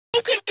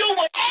Your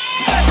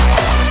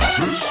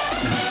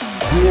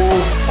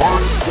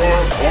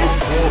Hardstyle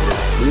Hardcore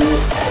and War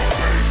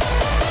update.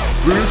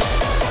 This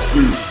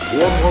is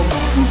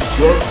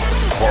 100%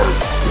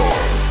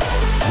 Hardstyle.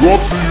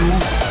 Brought to you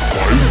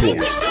by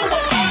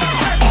Noizewreck.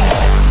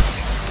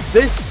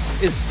 This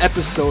is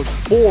episode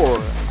 4.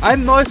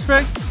 I'm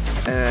Noizewreck,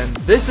 and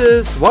this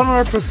is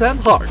 100%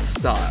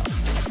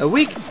 Hardstyle. A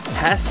week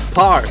has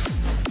passed,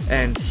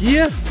 and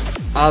here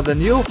are the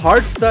new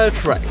Hardstyle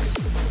tracks.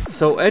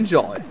 So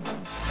enjoy.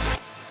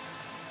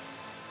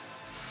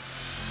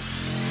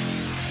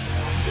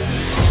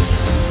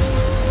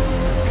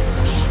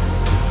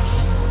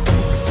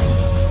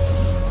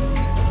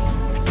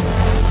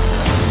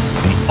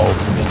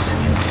 Ultimate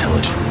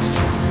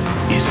intelligence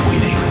is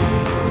waiting.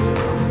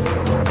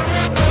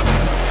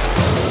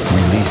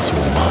 Release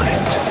your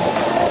mind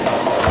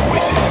from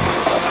within.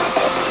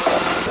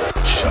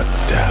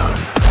 Shutdown.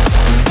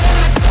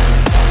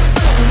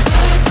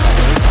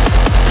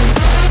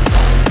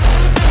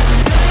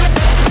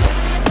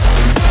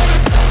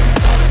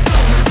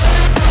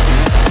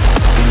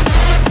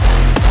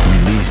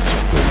 Release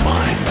your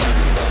mind.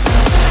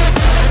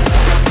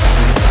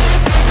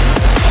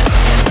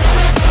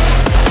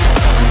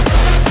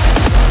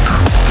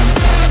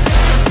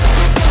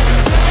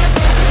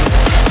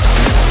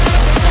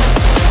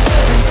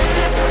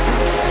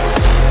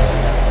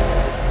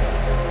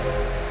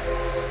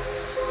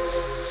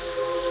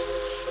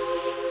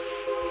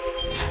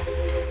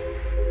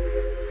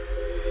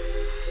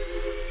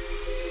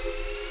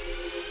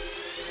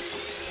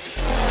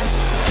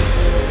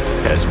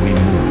 As we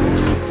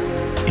move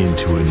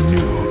into a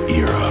new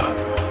era,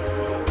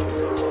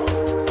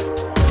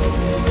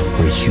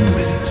 where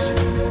humans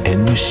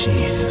and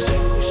machines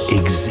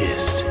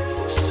exist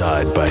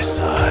side by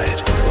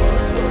side,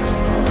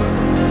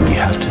 we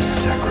have to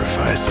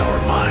sacrifice our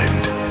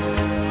mind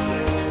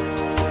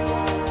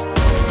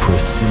for a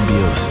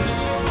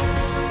symbiosis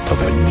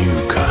of a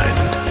new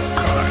kind.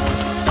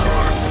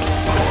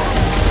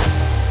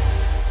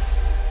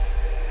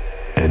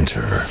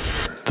 Enter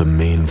the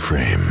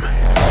mainframe.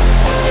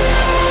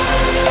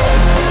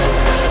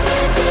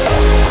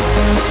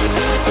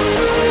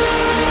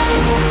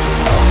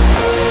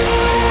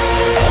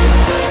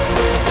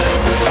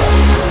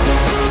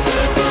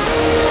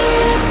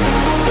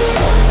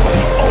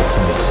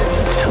 Ultimate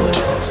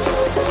intelligence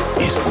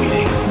is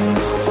waiting.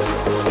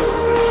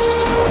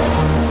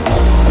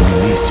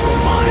 Release your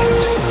mind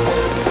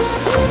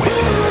from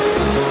within.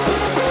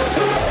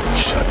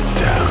 Shut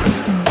down.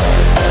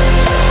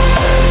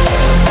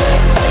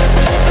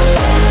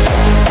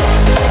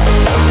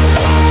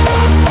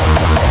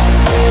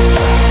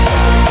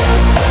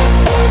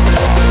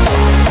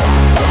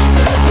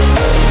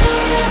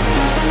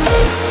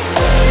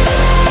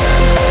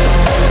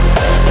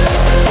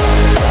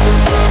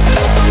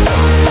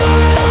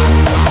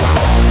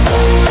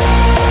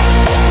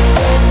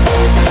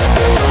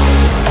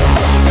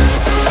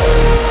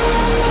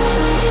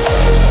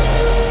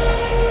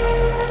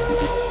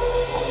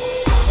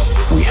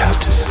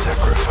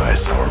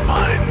 Our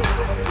mind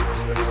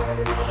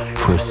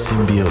for a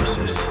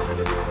symbiosis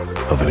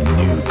of a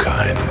new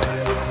kind.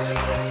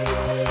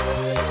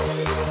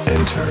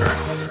 Enter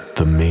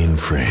the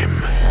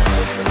mainframe.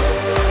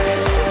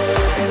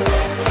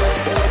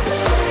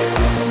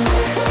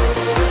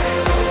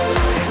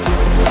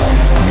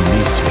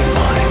 Release your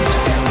mind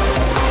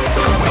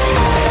from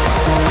within.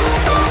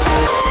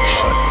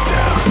 Shut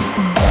down.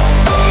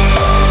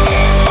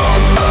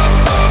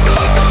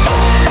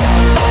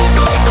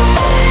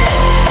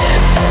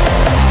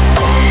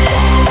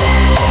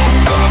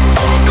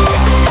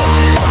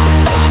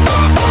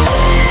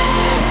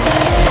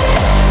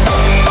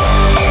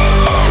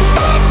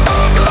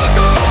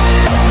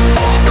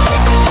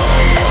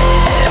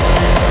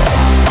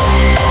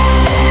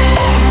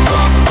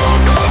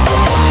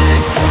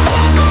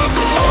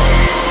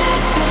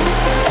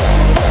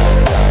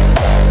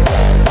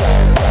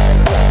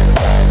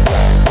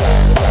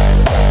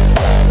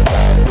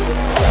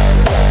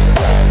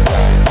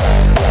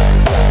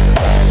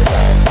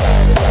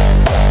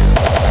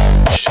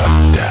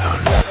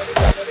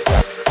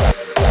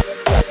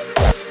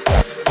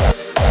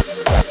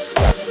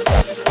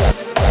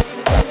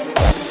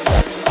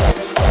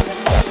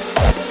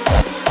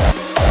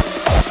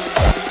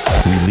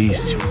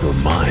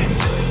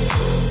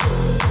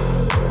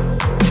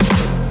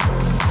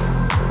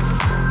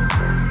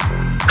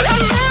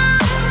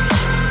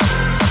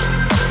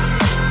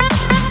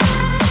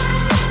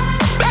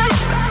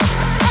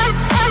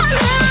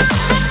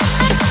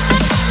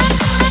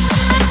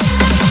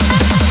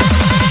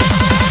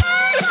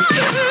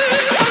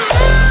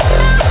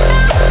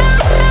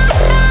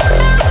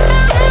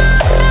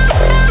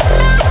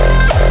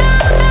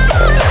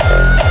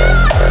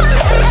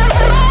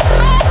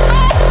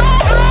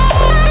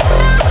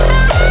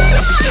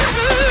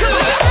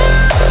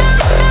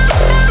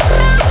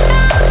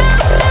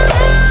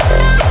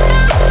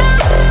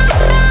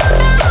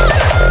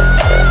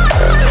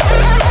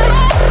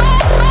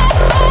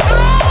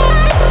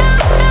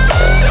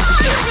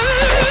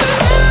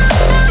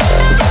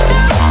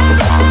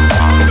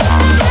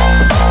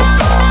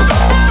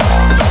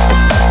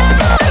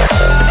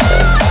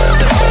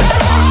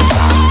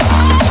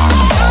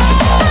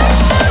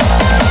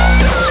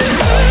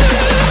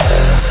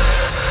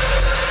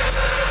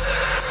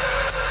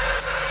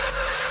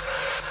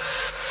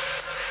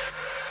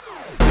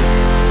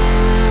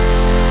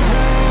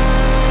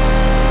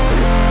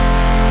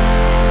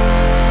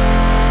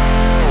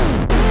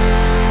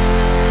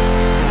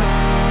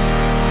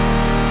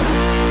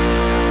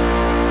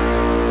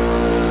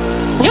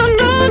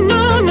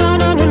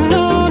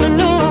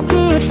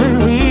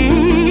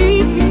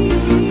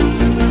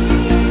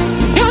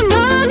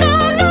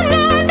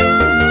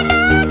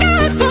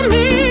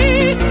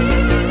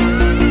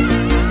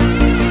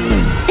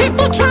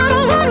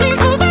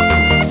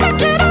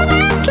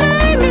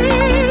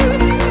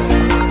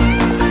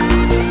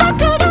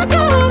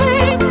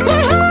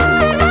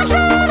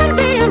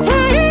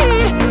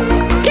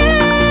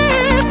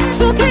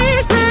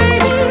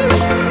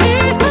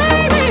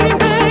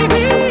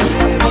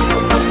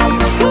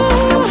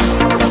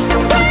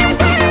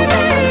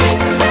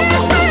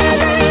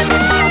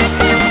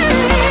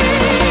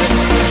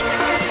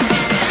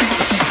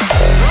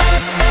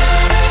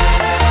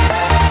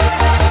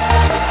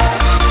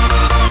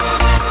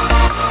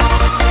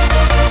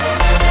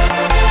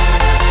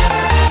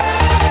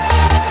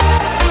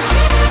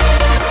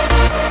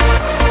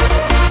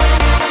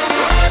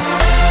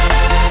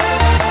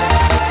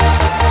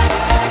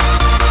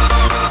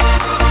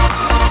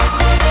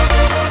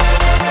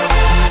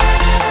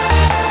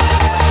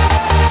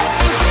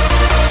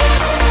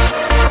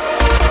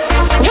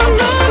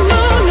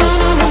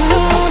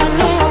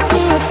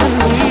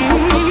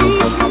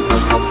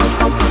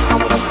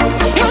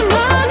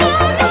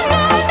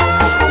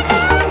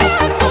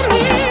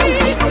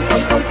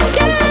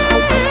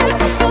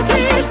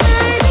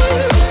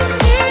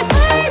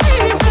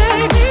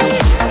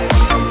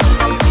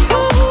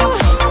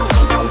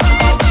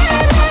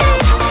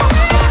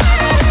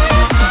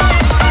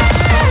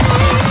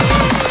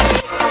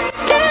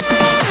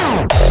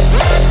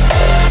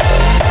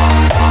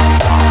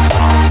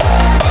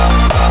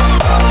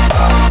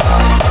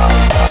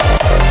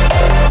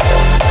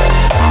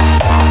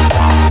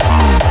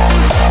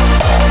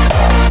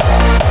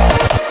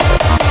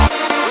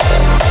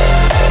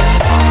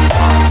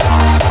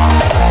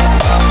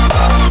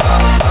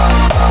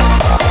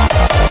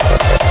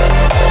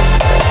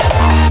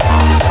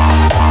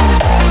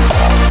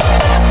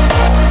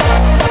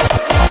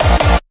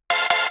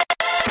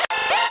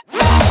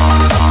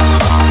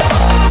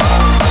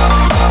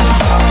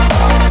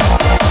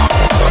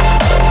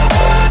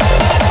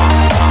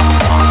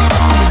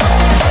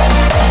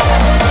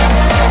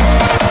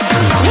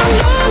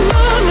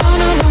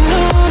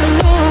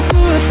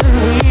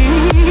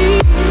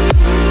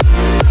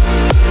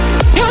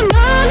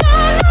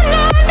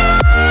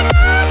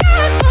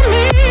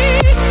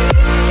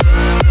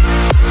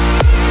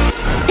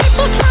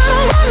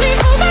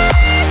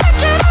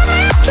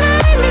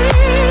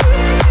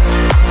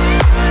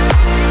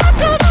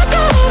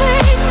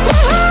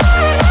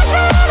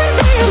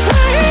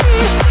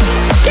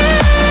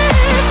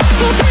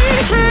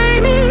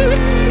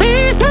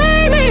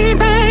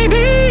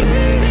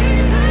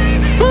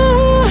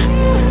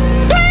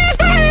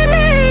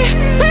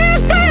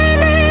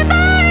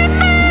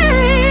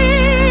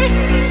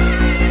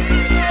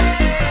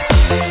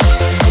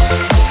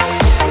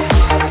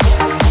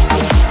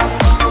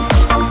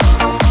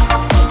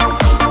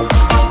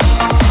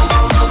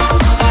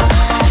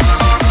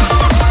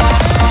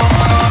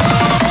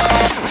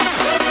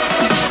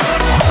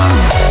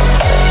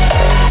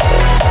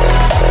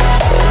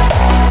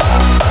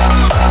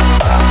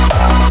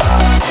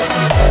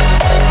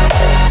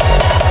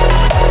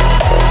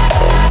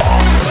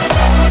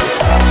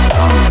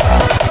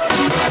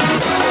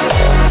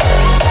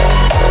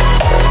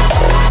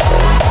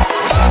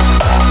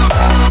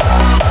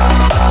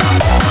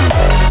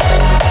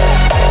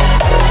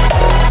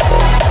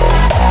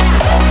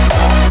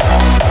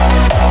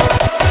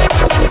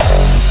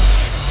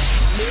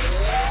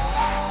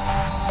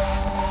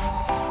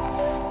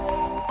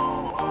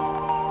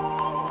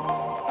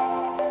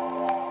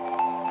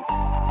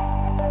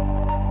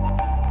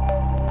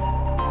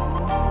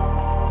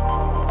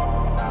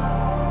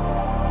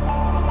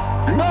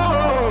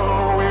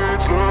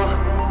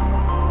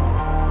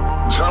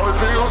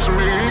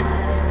 me.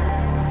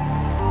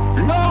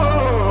 You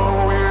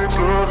know it's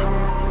love.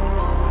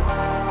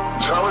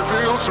 It's how it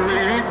feels to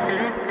me.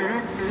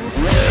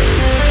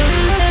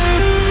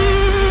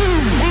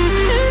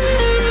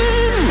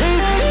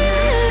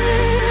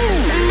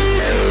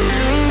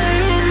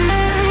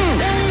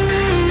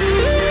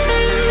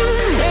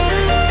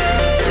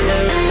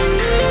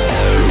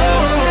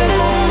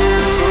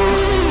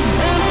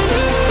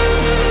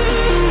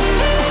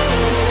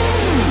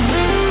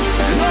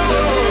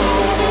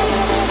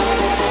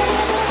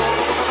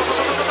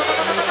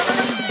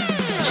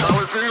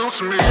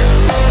 To me.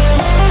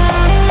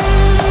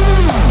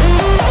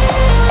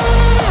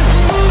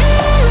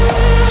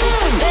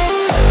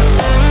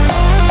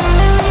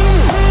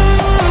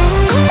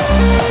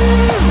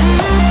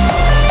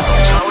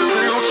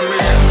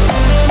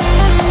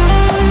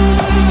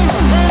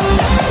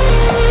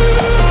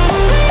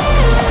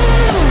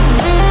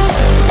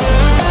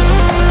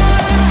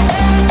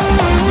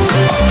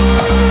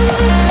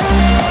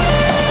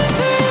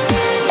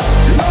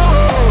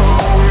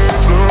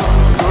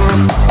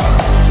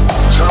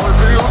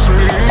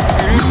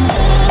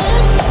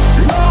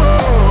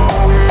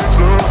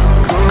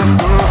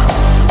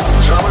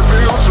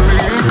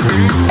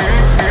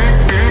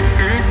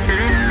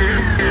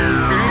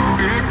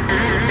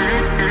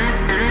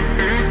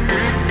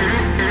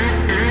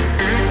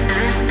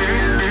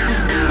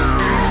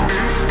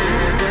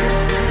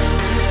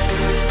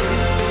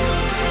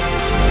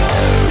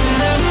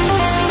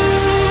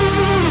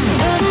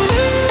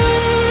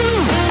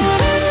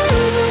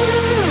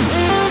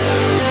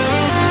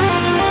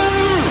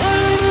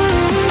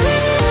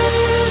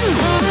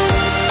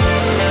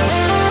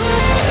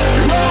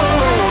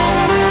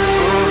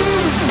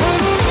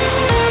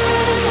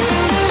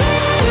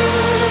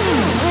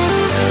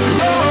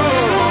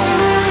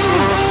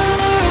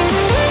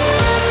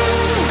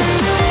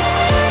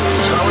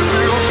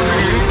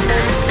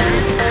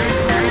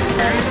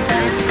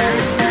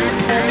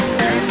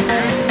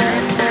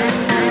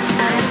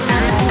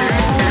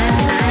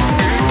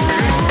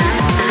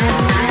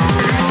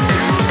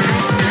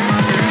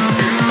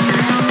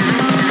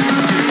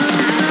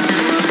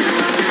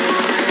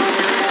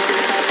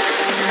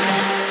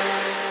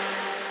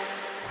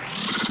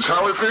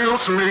 How it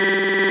feels to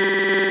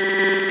me.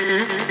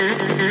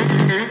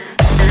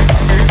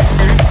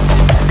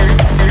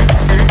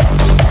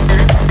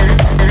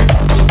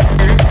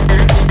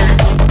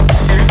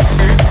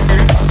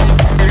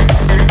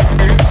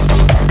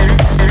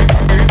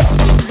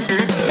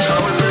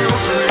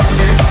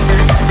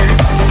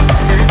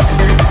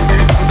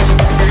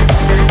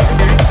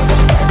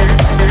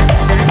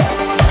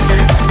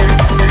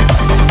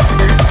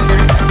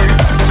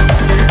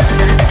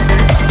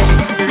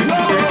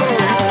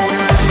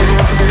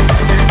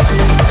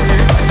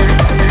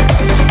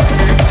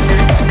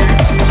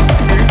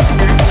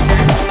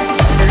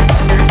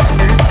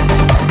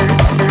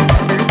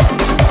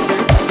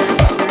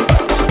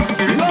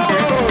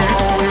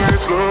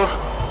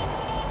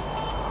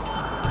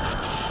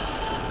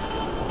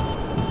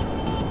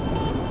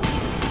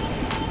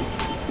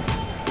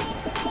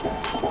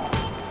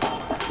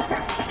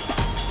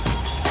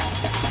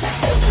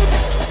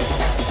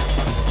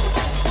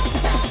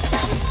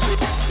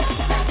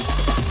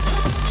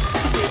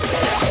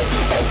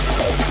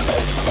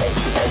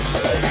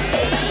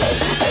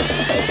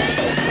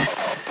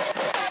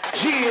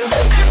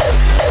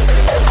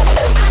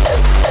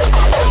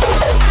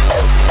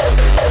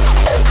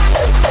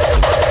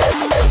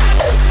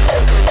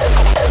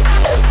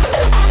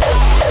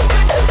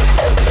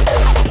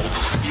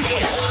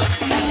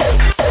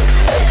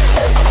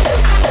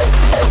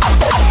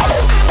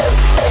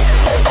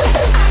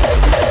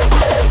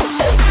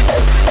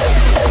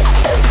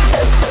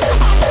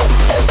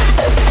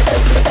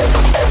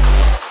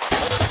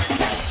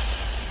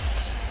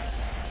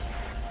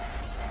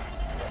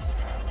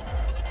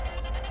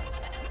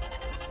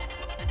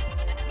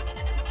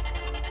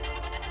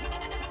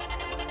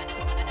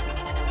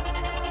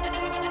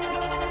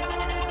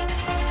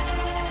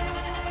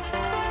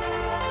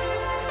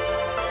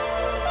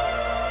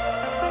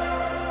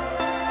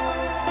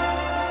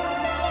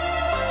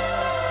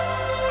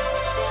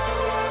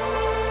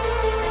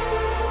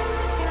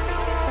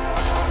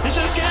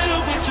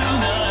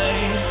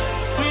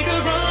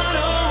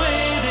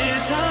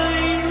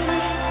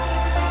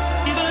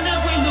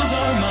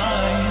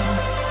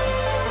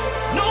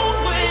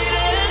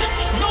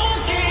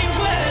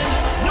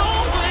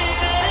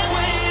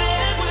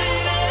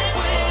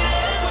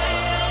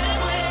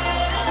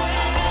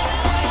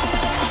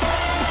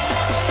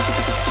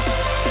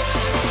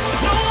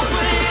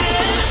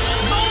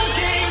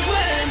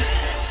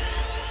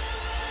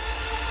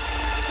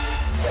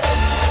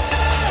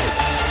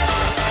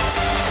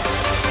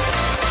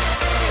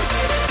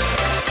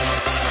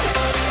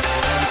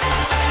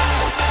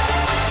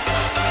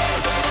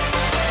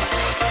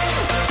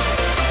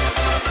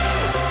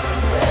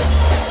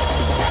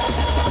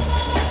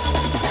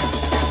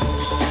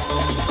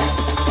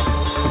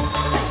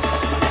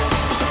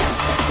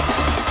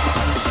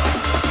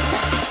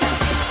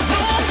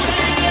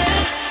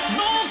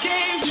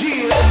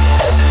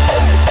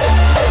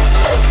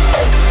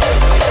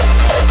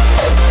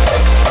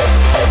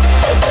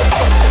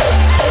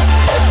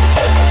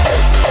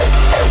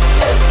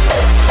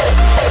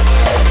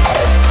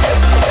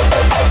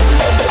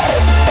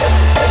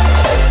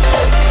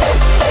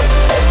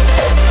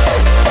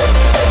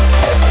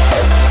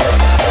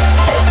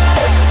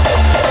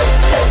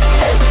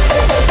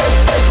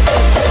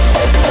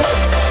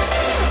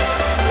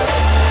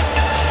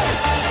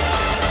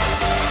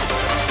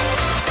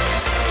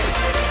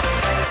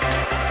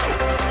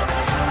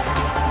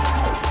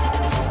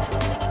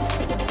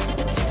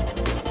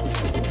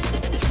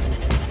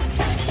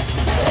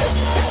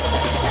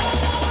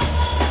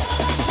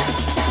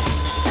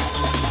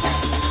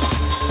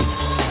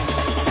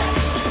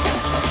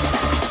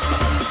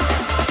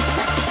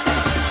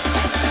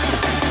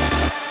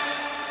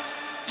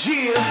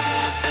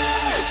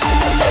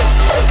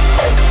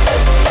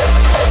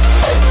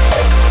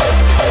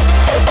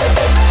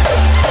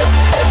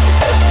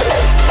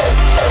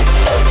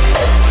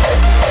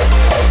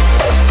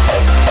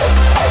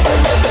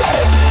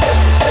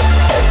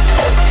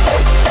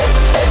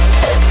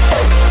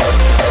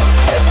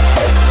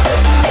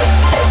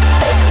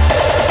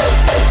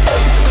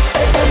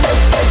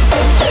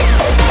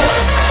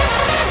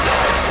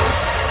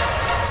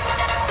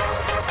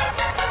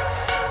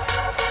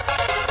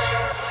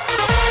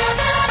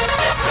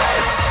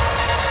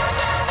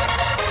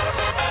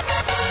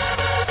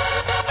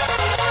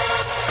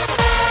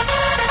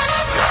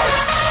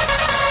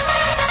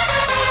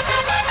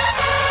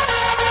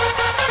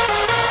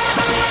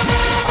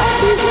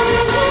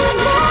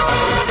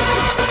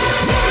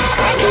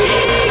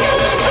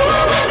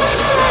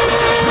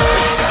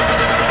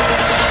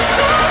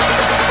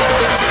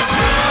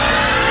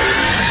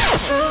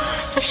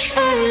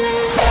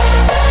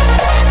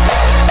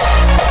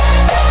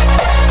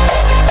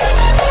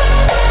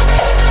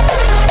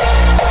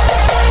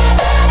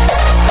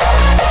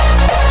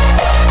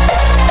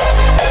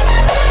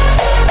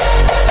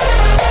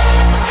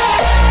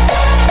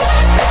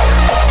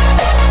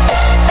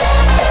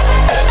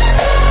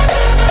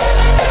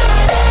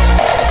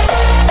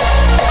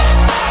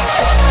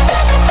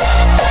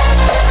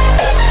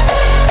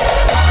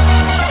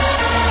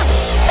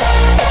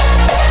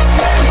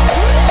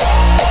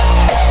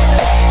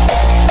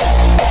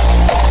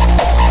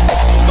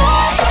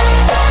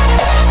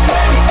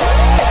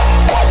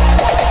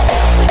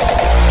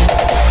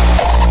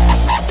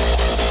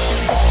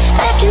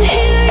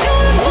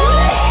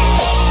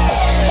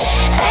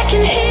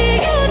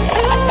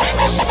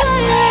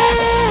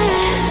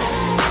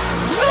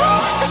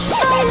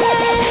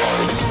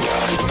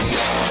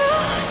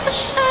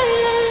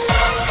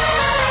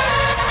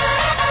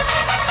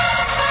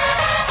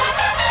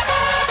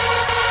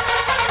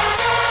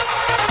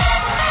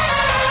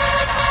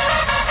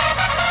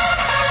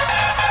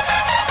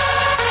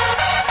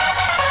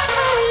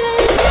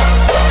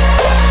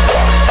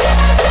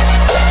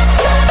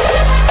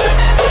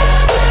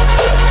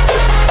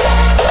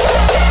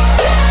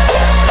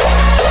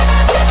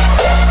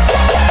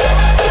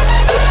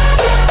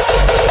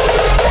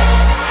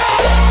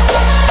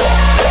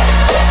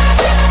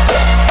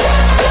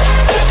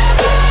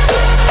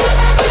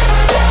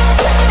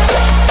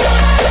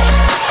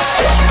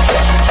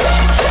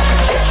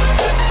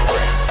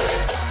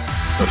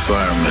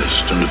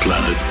 and a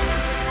planet,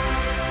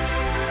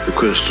 a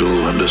crystal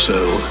and a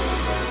cell,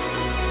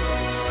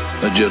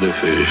 a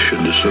jellyfish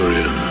and a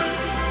saurian,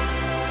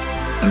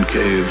 and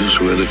caves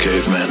where the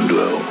cavemen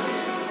dwell.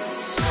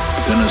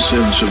 Then a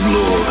sense of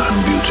lore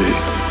and beauty,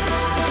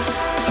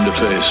 and a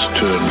face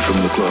turned from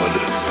the clod.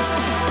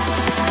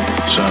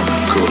 Some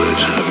call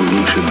it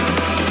evolution,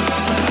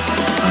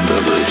 and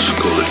others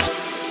call it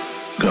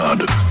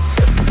God.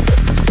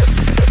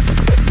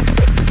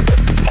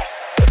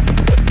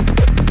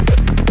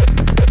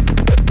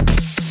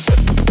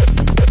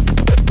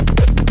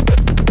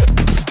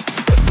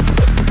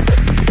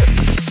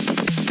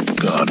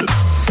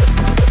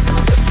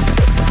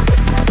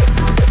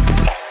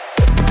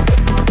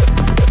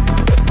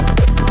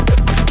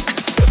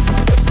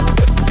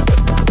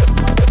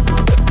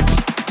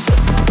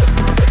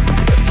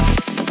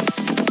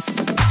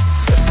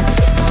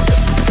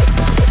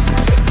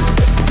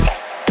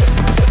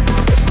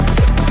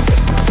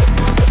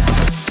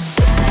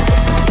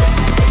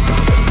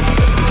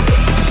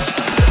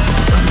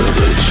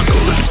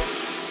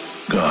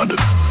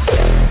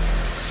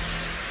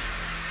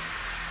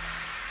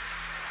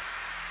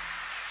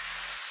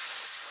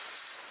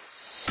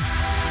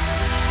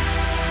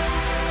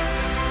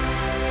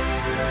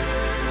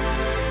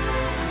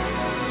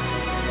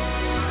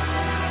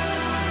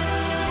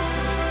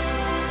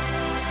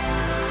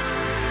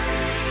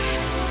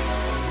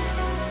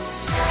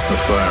 A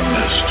fire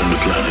mist and a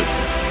planet,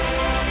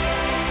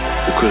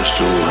 a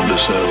crystal and a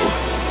cell,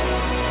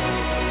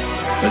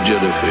 a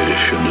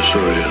jellyfish and a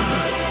saurian,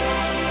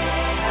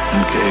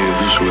 and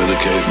caves where the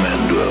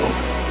cavemen dwell.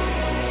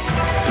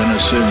 Then a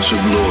sense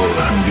of lore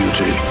and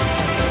beauty,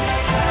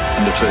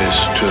 and a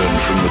face turned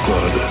from the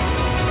clod.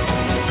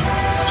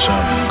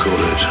 Some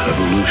call it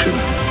evolution,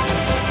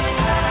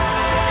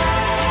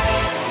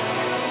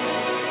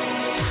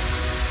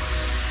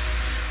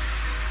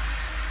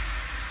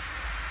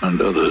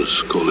 and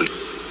others call it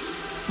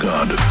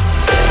God.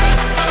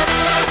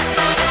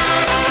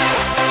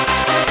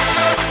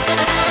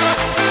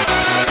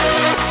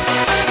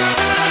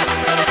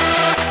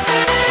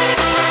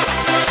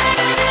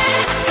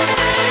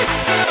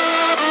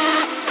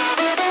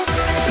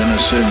 Then a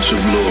sense of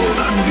lore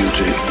and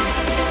beauty,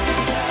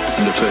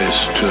 and a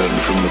face turned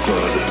from the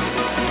clod.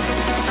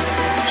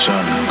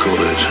 Some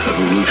call it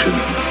evolution,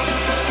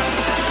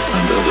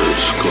 and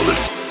others call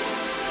it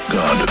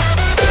God.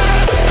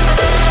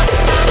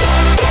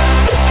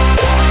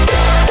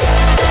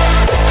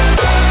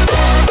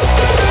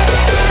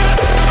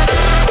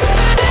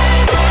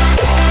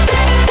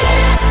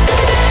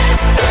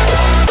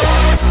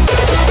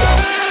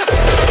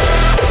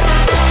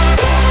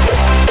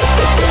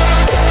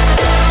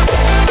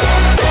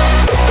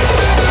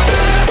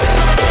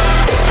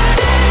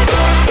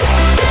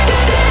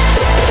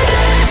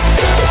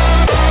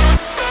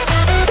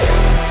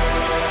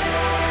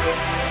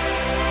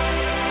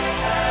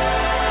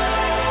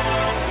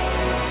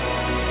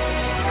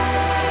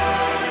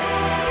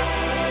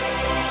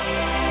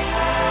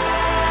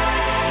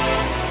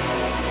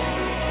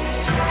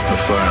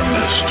 Fire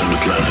mist and a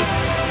planet,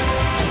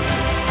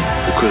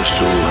 a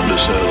crystal and a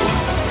cell,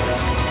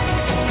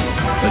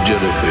 a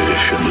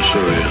jellyfish and a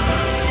saurian,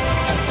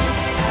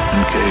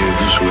 and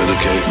caves where the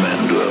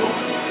cavemen dwell.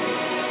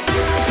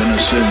 Then a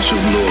sense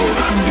of lore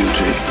and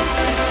beauty,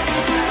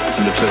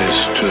 and a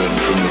face turned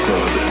from the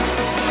clod.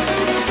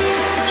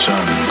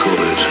 Some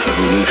call it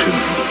evolution,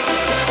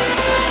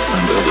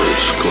 and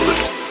others call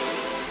it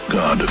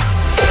God.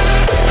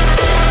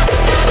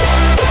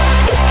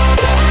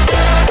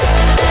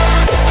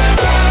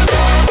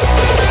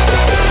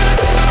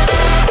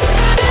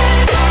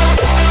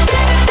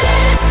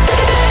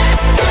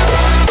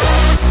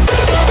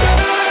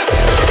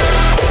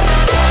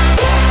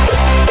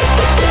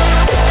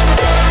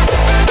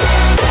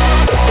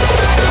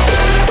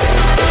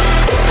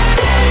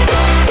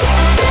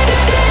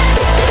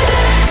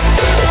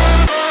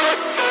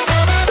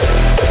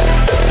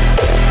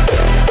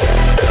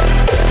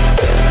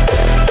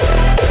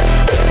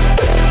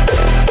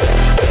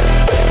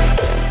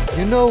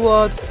 You know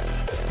what?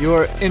 You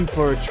are in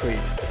for a treat.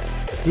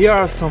 Here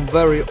are some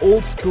very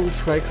old school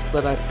tracks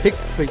that I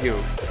picked for you.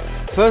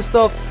 First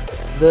off,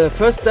 the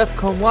first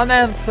DEFCON 1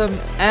 anthem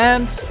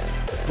and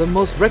the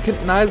most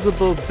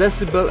recognizable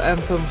Decibel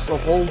anthems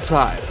of all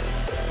time.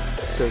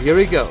 So here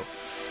we go.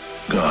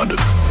 God.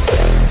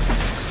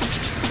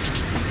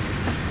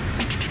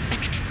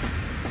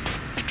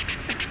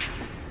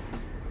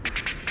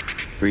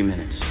 3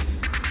 minutes.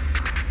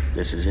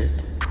 This is it.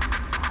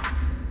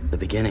 The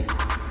beginning.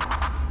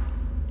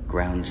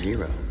 Ground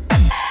zero.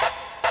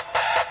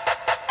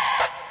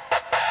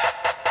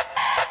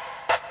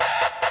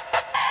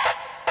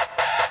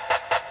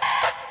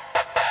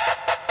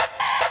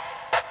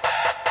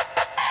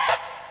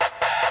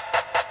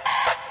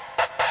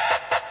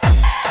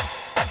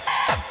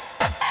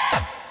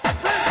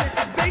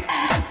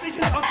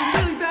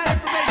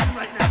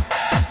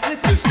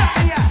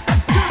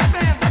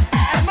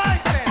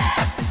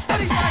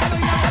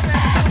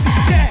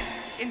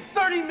 In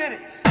 30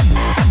 minutes.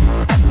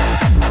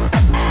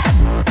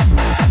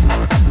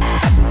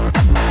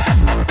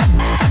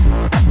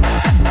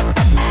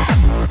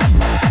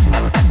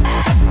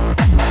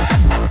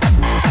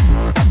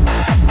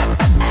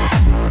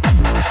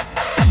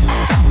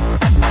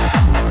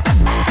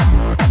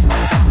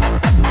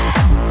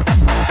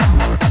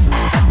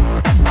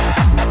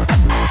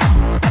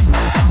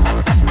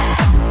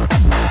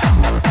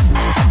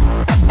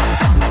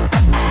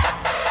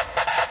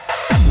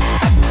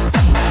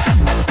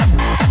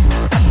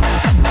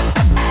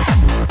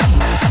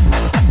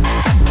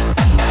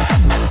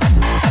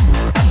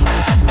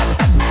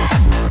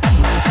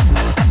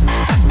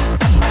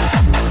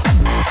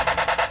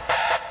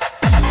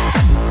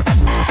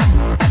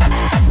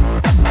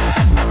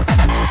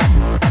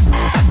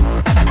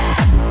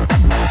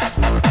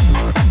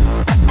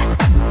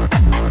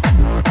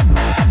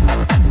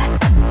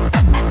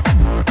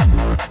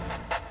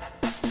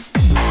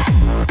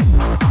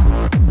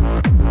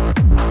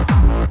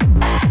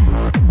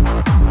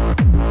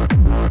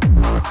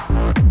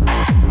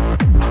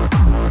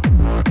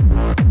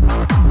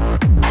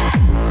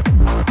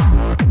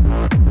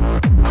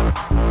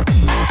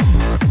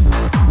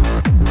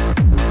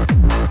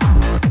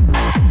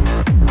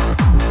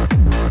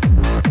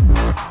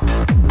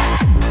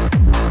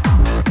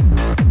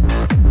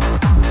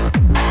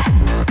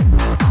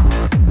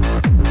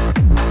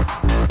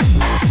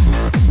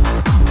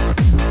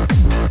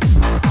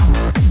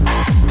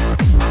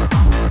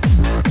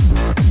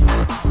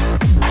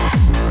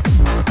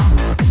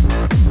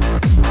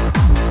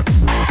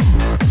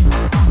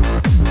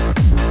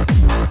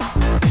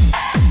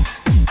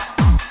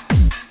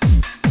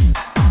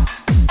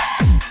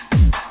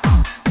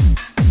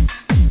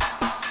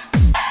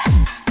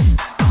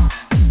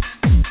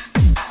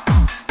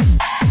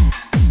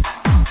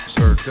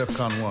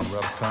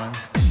 rough time.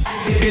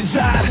 It's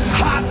that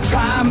hot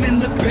time in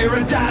the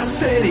paradise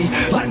city.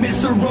 Like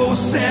Mr. Rose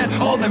said,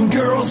 all them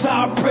girls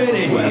are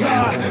pretty. Well,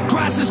 the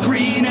grass is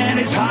green and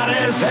it's hot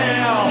as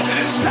hell.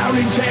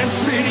 Sounding Tent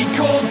City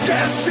called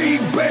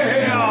Decibel.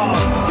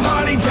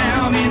 Party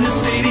down in the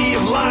city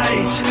of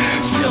light.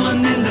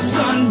 Chilling in the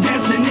sun,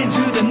 dancing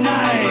into the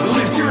night.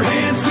 Lift your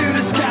hands to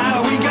the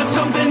sky, we got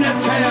something to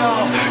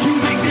tell. You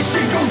make this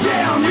shit go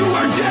down, you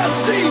are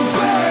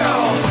Decibel.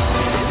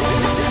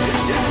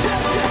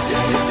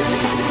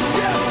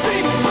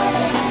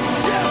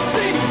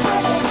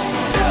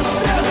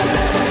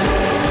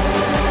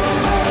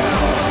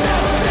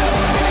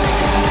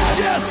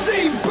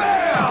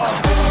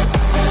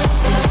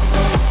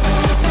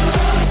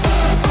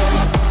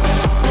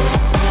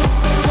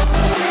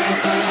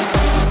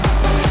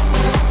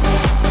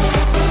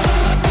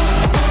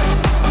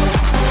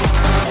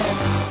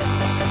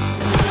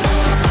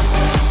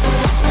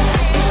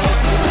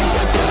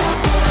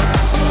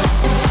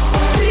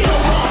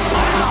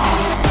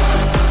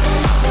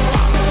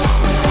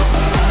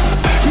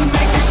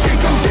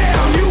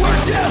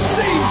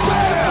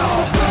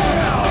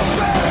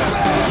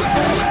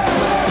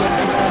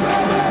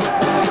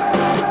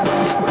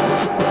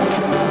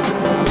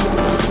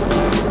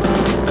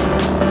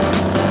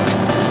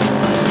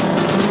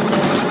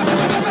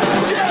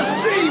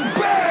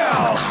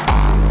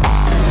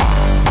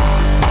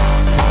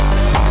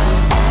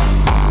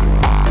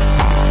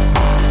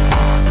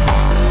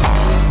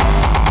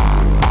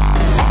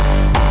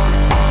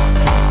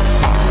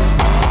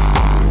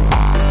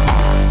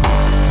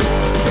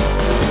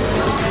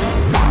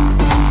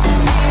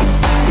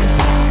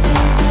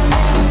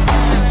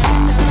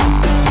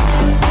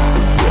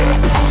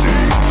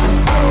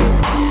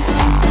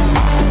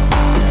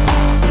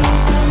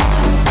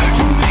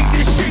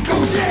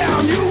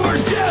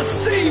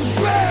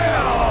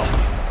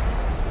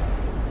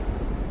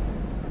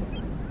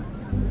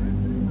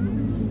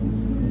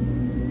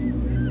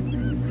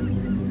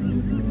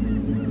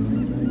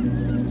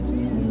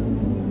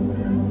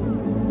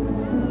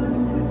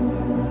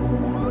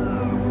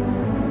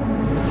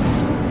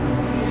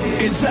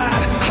 It's that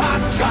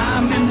hot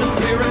time in the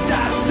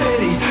paradise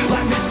city.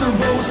 Like Mr.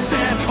 Rose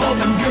said, all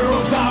them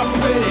girls are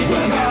pretty.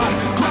 Well,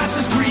 the grass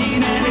is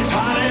green and it's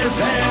hot as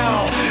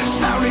hell.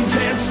 Sounding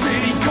Tent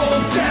City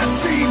called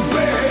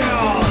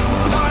Decibel.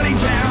 Party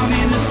down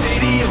in the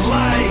city of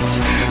light.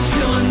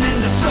 Chilling in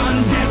the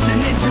sun,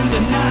 dancing into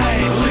the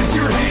night. Lift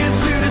your hands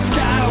to the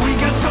sky, we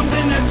got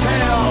something to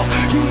tell.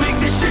 You make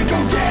this shit go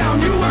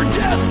down, you are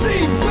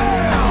Decibel.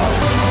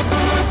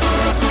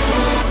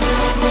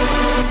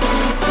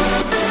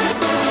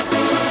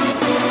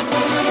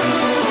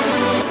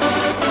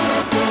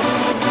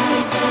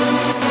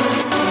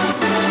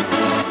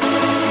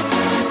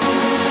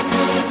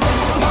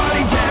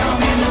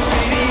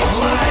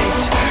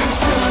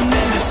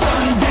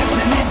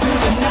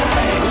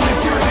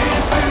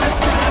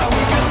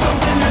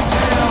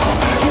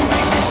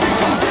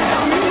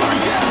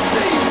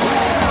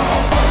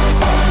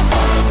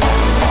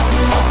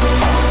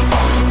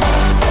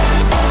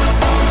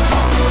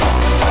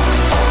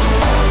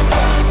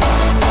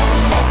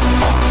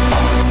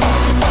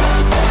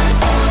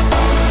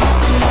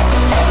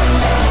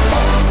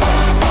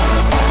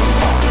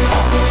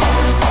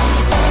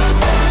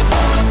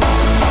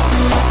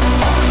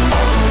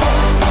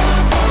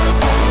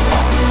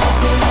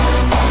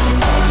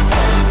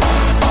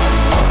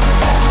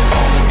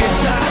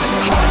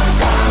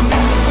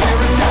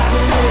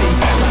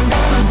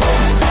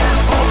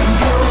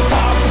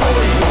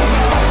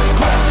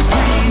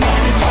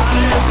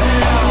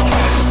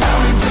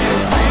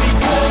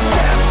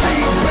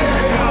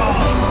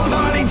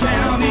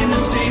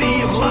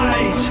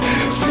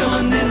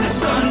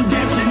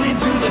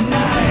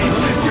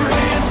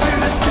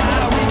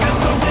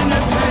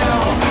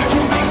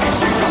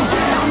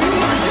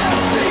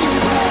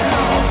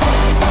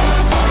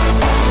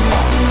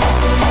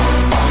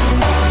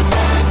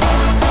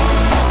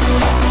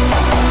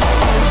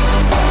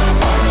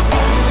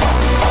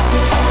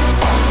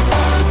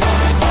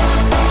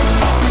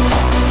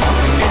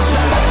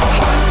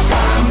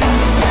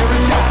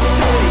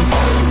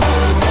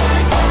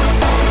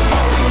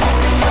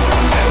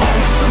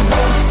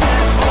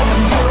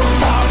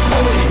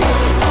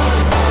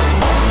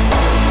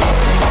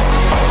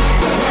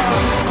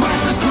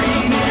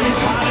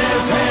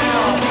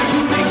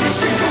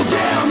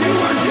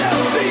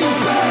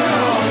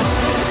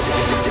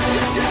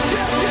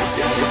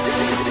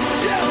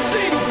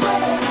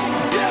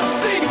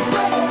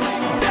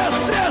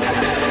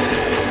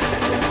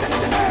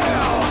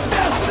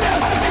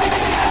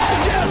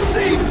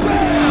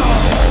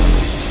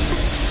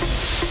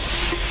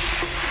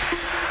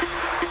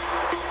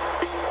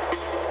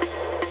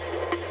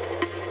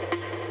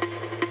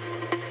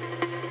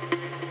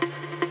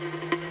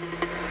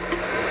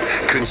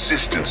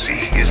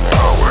 Consistency is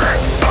power,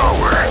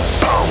 power,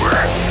 power,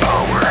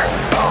 power,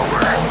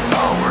 power,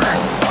 power,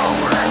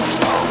 power,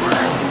 power.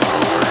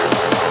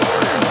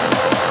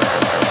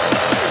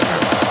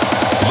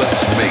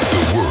 Let's make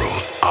the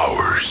world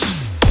ours.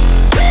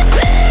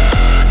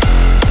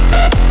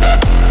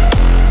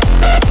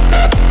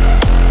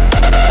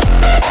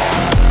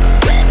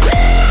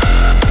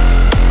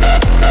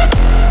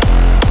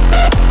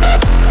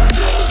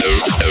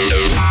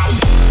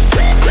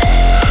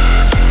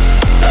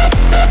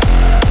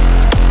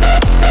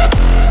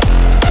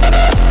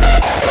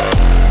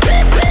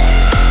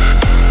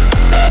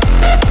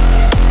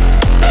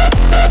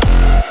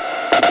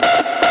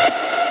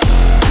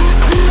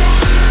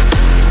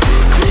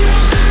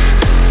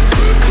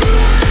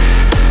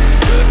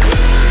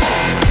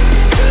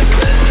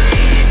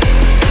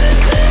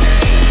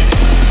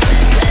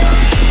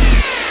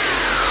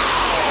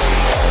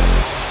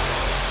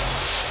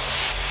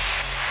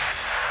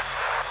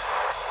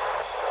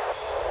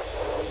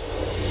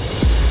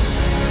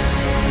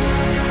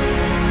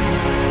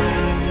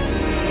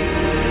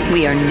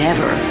 are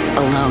never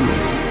alone.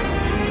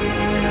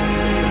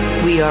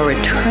 We are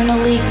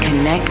eternally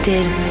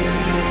connected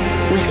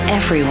with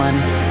everyone.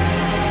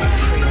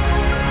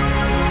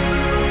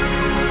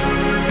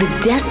 The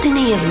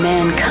destiny of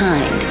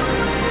mankind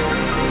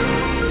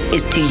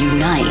is to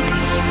unite,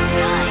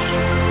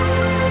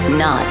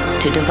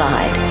 not to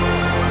divide.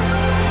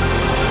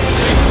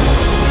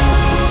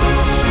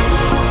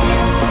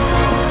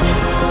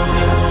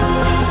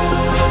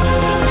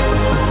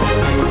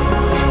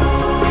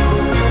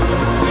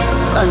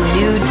 A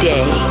new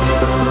day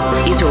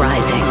is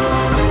rising.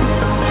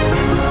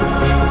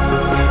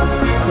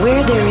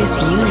 Where there is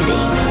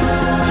unity,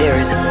 there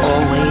is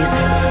always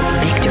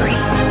victory.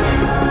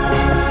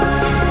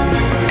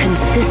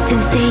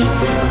 Consistency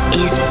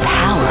is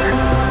power.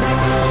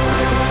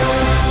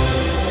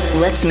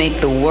 Let's make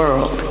the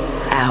world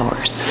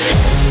ours.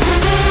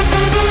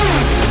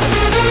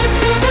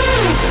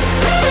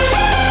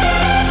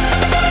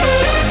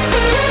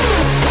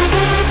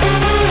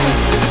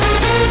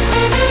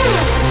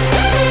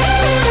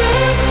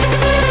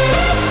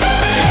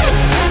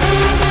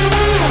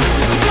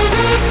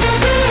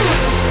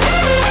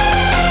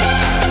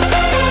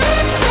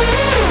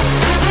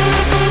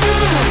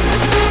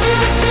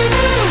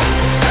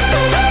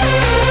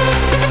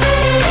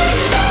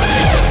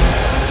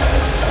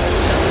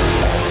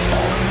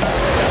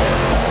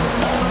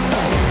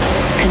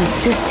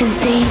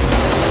 Consistency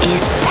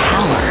is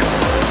power.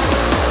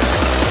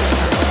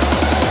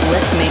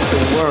 Let's make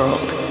the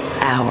world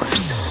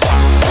ours.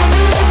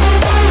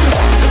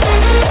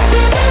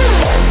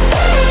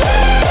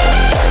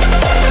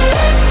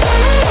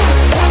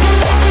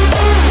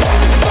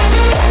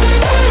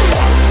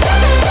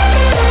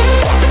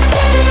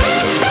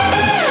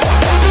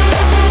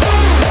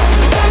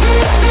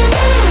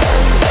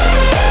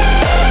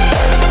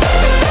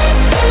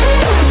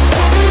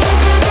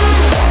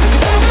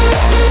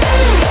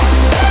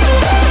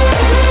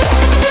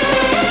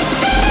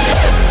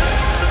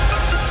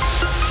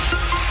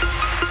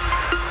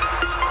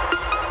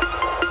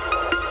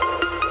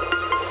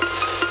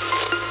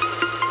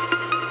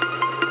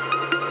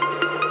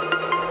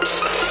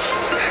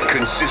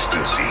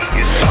 Consistency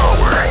is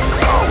power,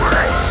 power,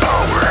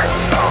 power,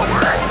 power,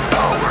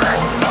 power, power,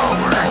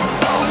 power,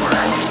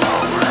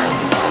 power.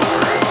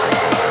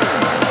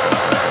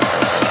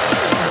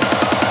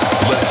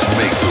 Let's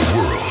make the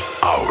world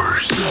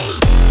ours.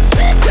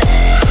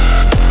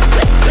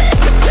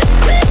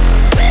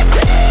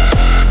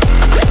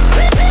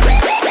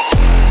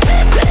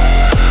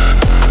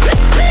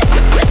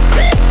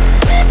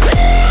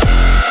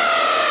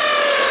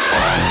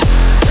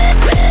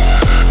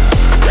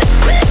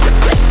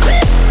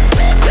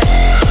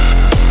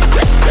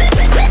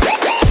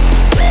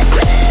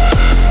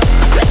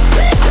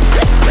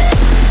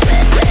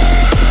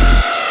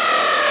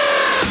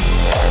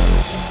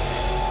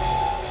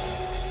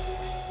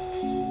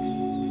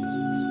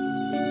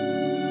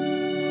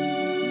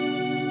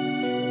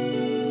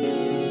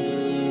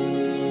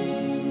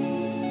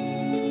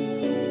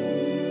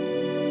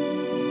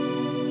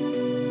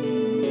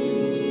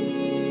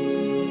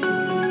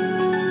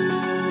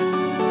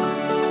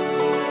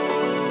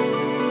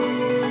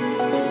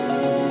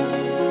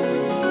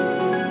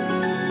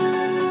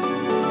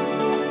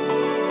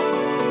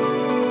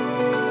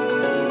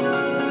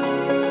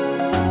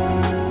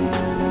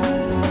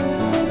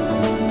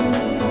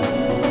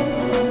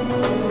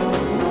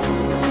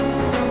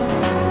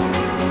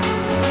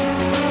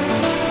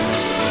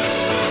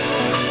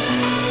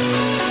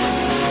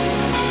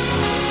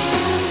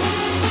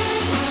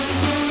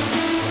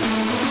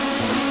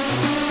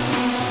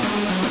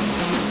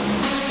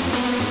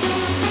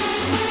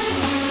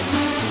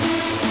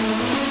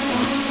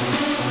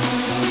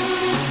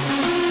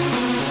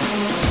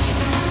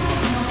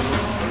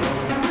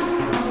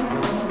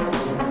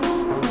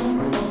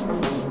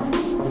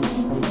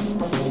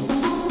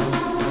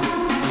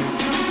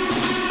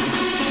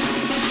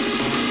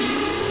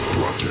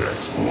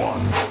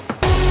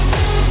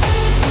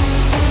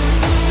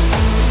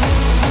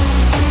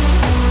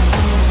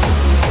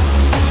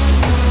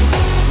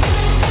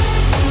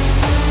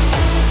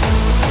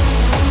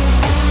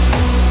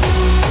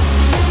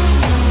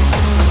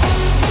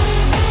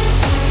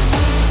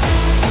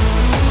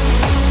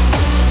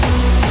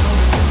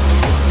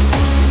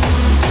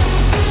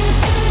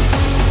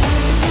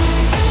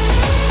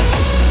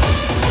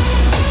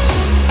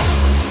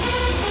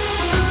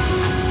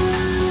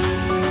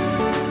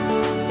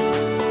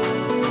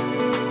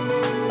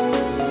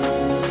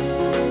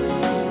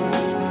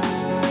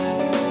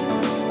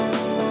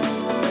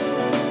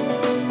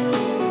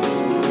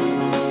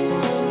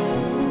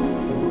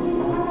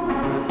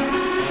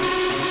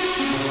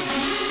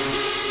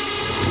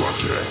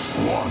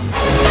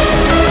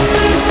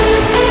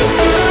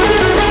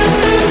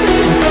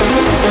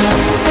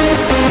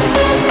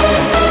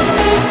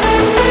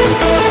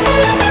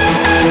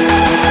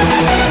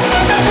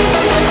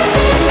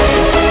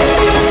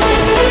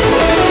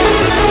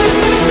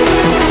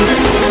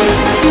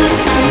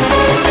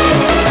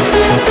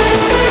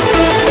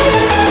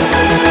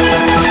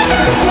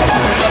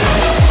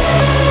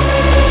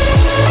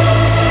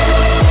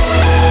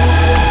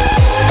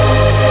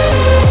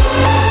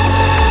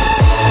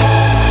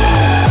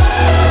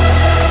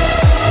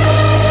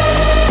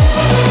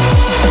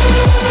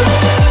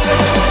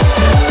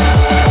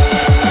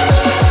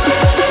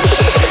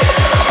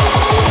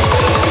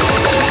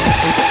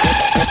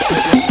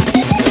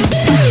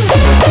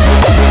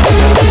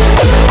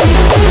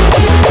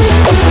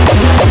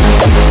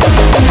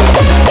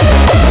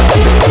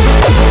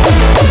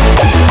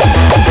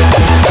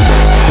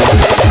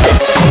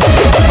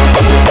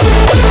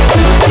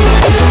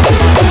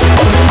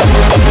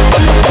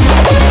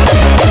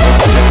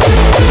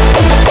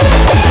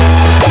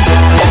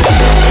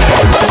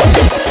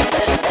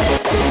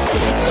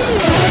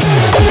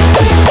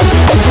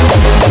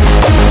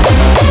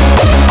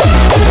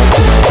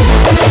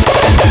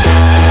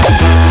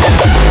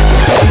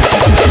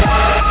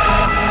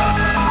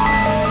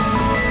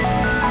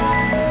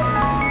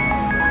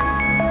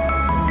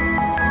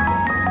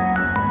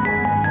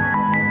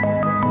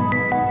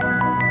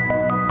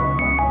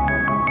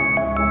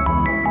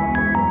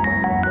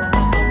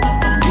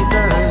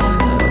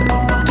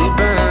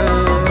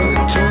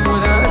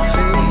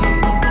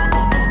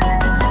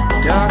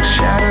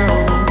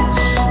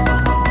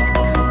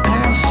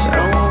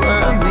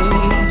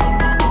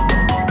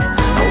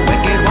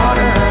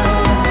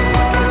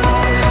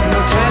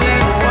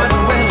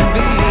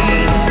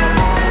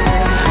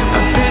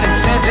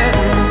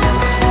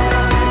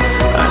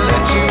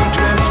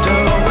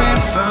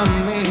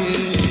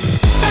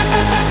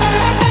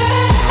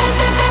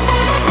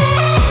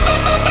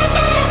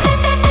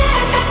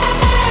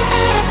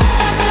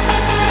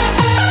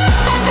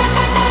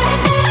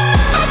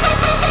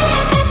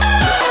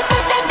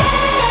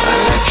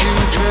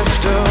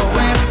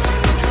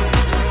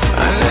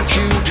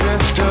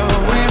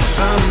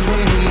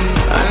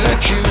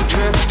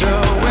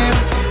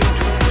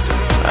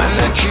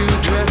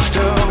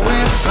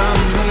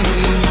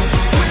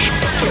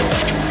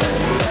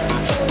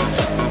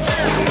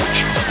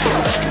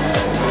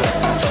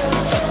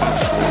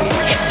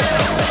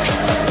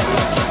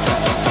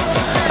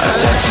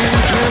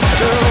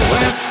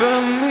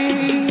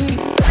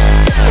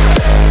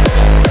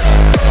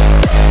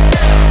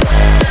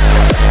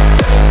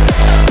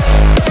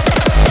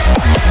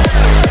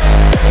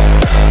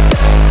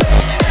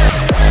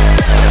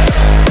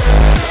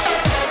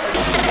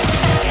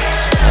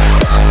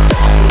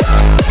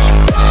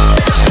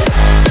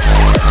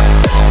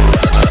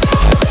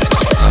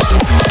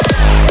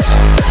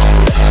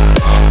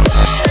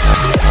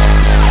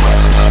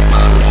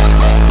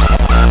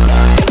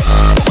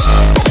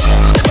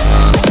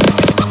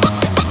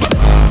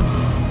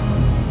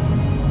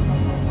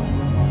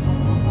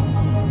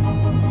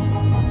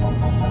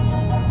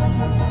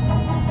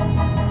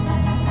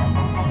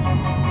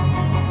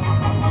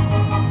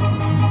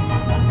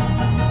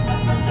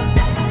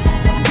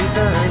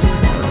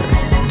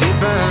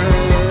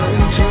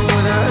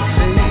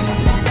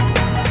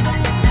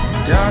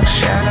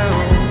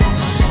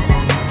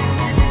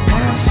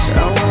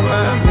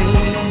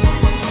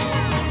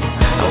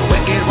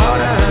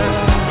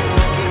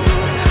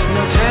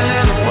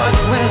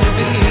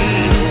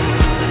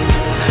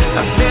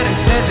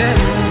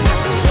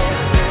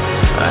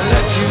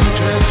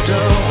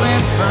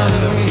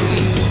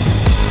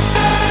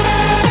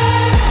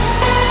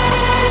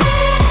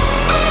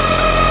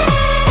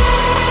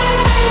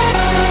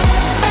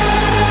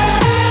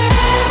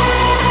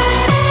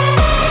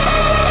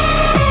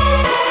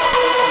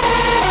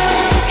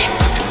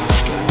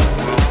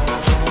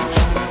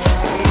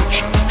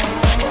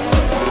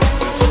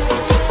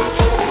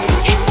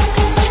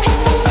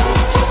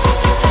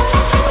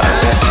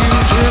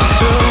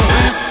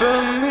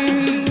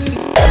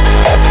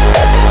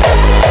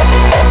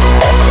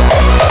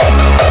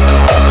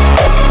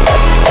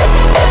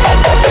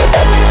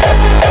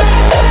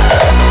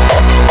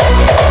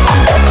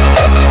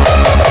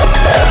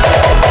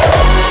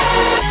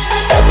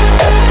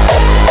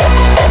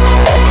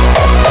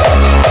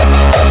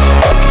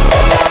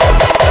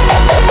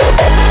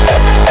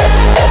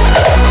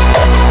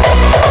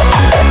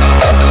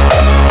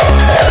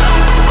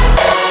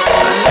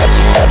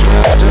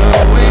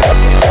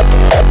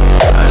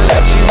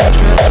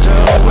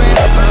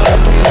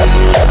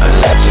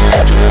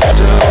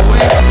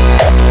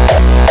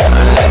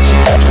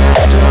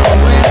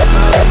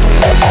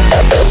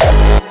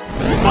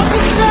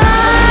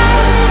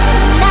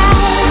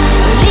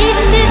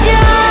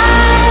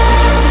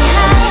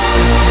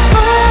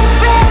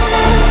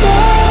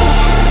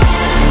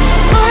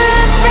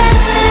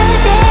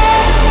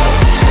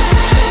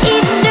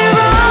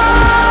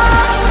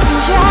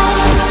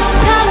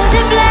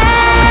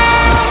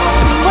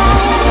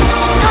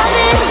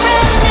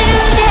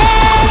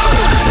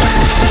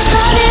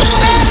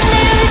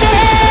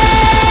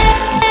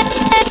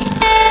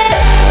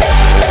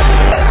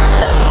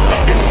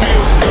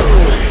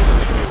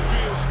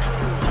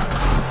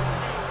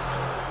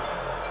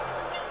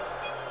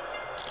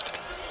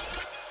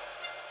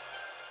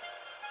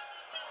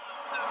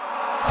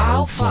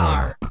 How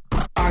far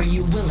are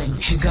you willing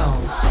to go?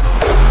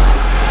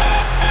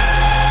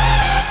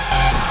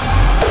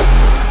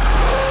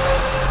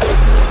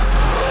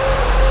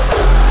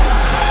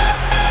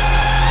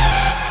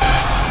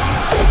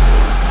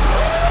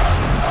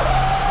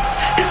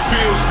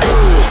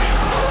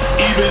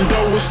 Even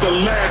though it's the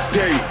last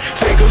day,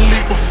 take a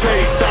leap of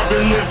faith. I've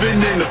been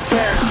living in the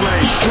fast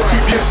lane.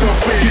 Strap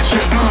yourself in, get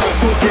your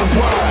eyes open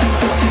wide.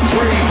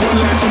 Brave one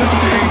last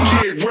night and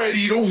get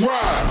ready to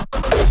ride.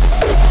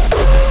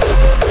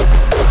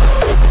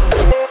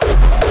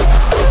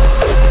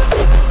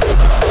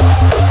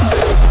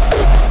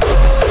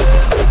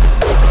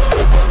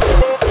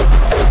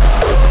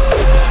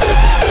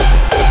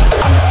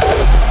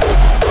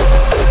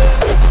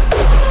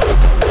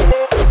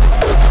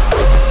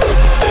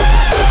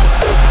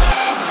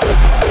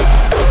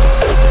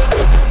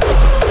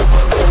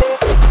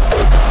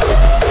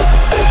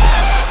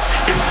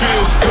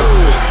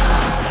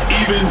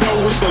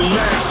 The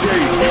last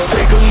day,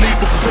 take a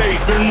leap of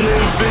faith, been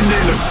living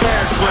in the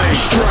fast lane.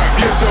 Strap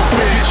yourself in,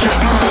 get your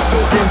eyes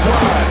open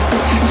wide.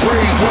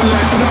 Brave one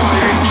last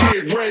night and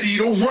get ready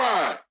to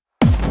ride.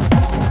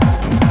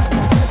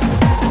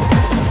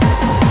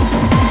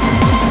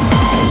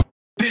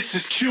 This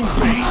is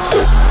Cubase.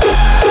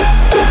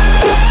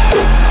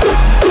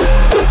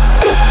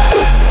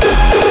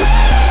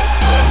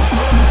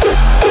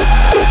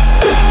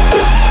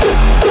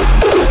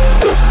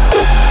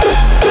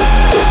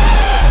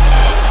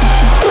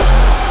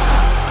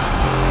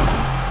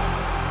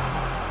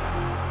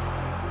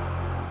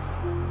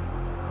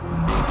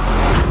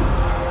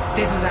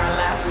 This is our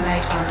last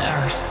night on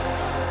Earth.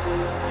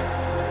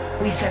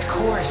 We set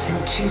course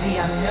into the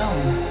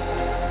unknown.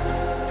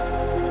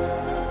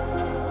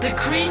 The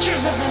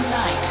creatures of the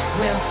night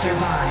will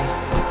survive.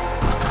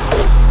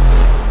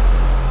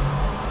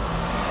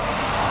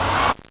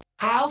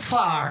 How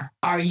far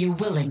are you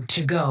willing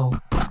to go?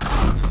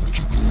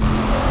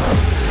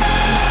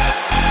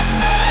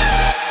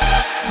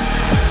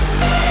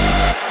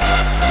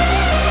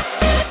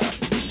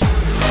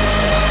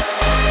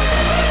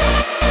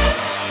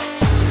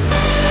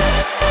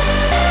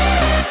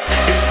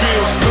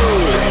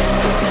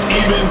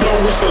 Even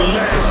though it's the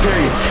last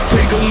day,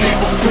 take a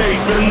leap of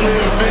faith, been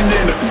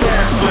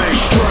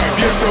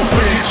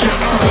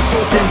eyes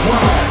open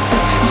wide.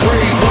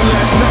 Rave one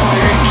last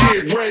night and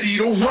get ready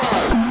to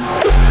ride.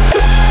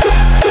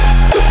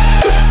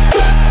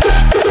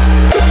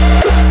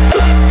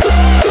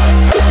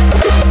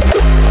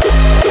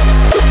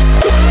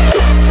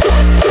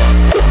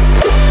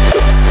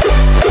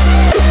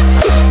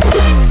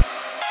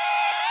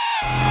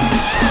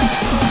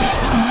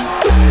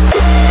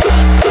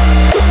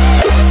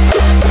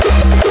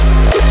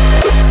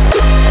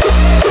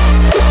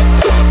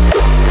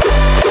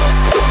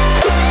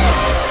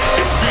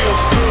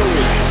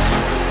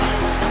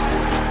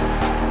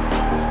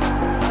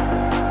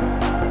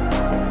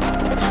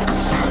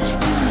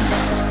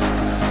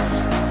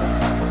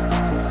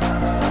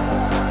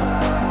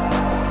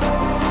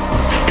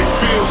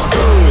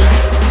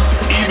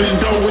 Even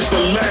though it's the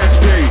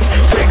last day,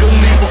 take a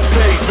leap of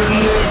faith, been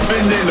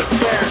living in the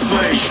fast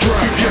lane.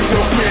 Strap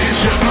yourself in,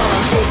 your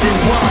eyes open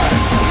wide.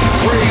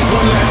 Rave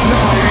one last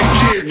night and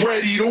get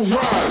ready to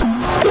ride.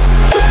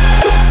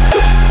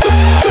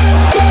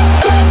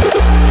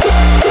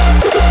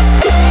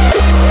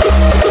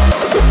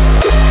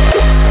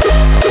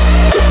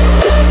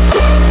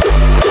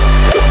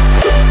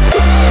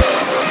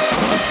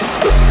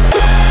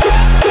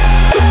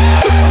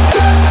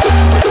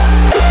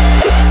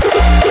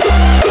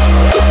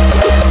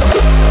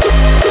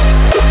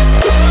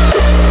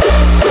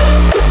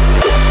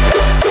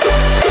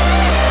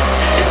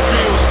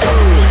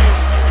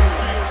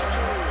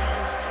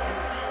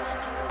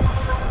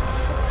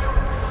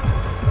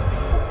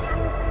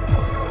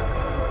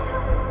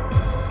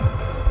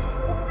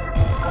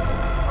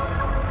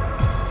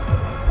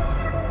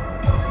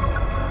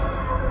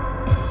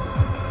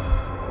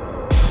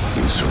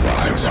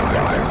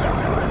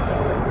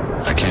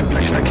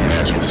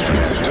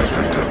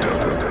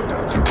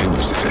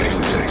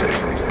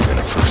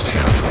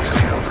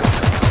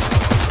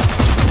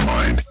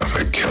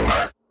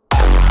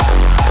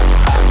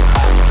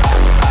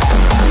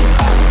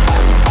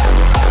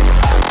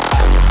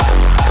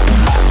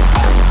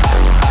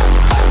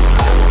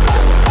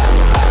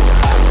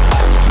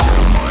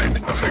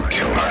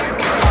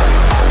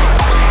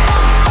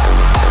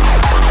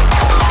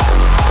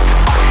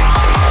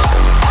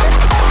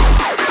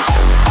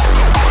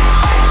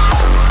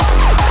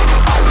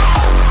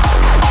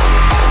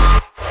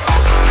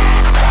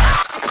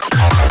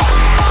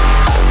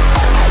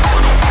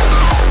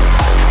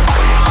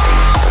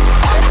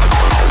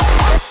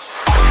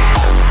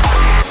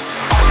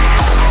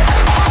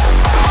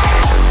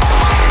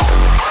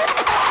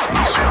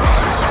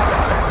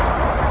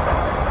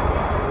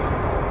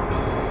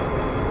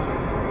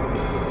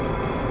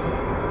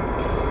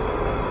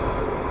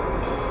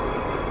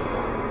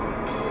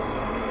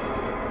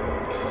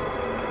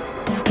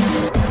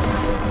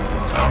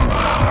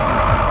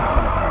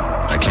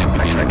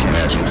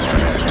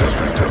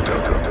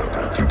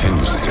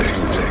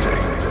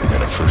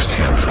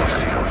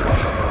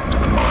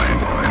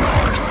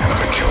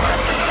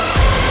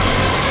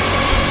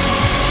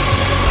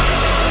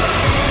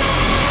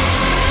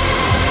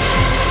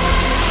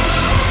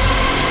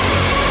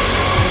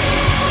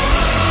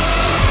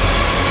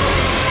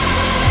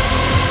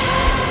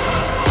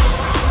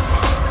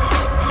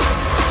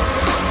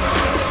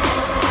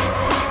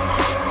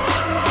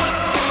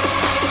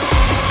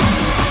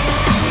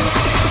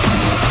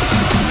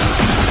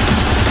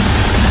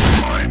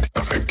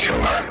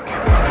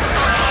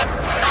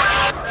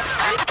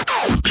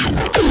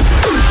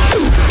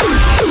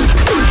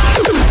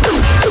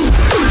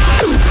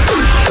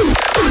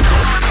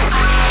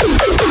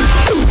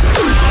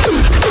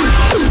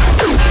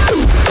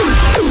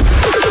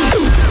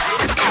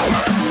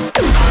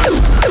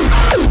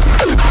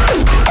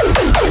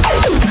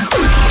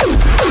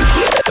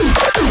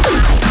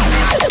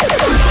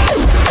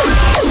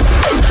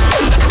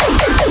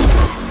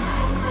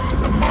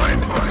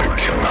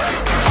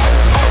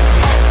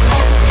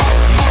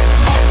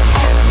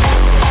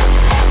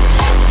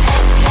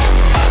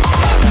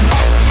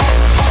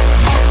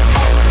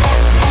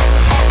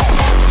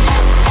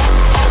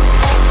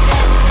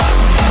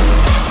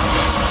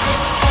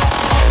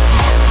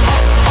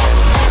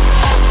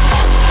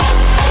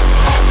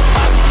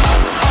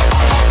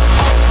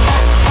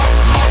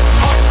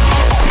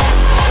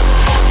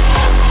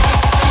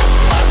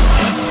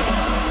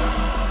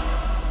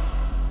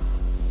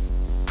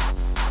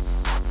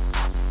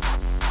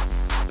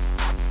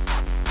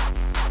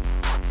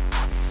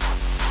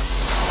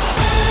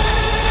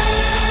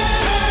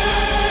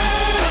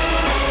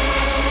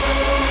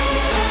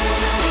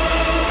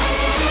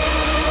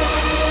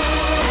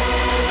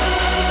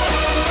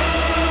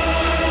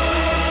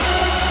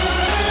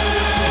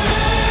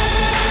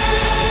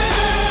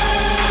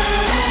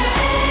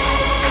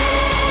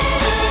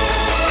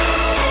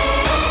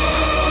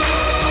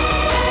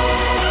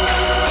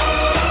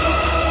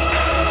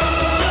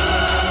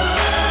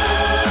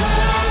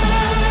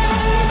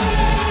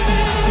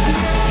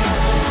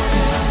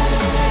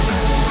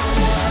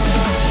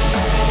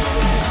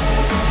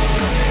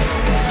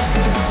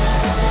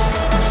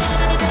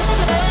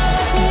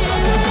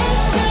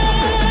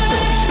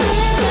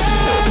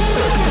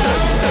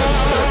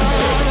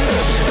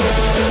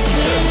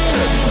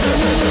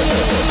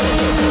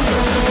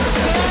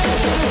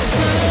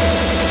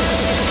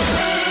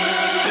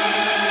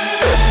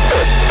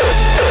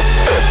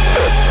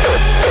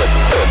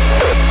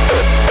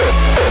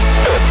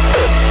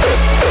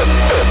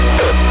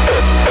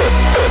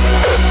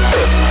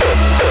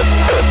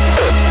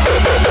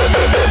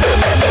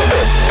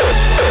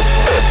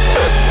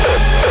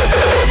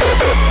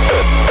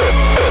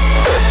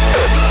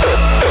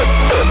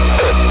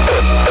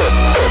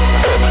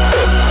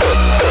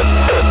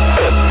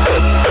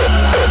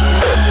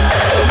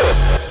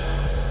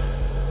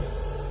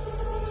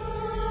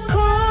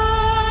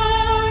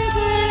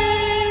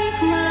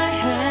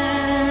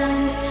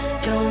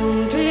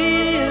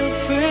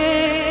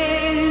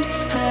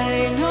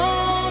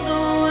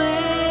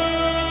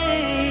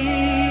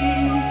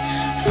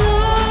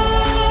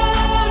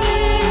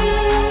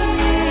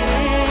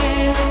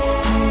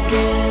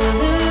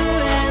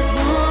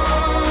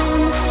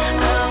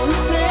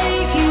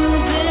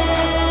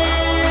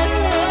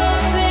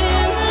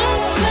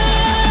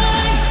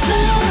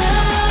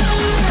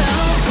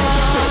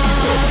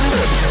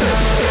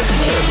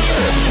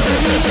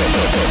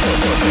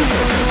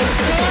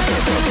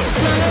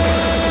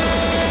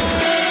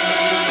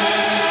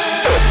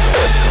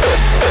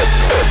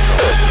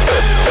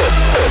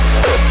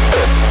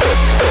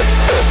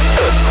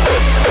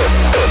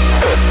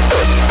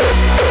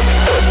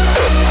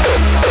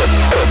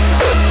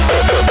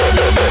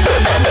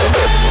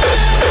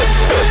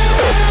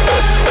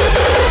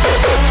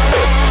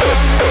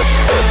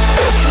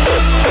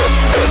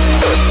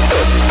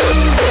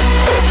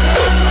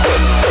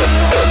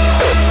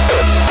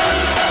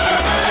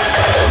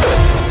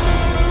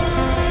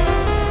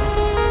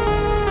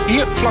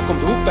 Hier vlak om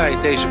de hoek bij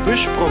deze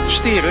bus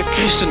protesteren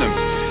christenen.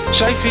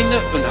 Zij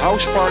vinden een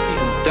houseparty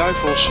een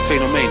duivels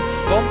fenomeen,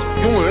 want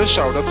jongeren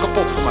zouden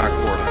kapot gemaakt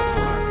worden.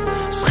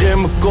 Scheer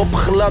mijn kop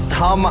glad,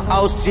 haal mijn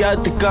aussie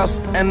uit de kast.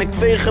 En ik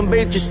veeg een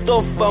beetje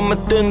stof van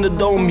mijn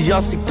Thunderdome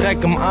jas, ik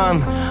trek hem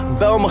aan.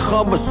 Bel mijn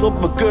gabbers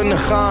op, we kunnen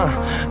gaan.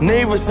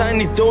 Nee, we zijn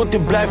niet dood,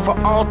 dit blijft voor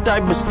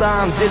altijd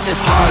bestaan. Dit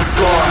is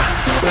hardcore,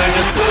 breng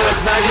het terug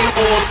naar die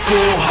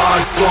oldschool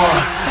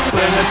hardcore.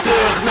 Breng het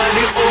terug naar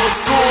die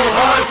oldschool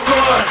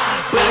hardcore.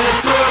 Breng het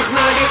terug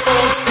naar die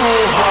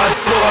oldschool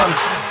hardcore.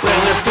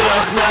 Breng het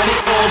terug naar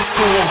die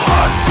oldschool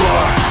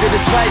hardcore. Dit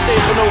is wij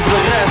tegenover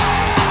de rest.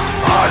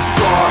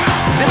 Hardcore,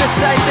 dit is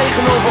zij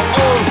tegenover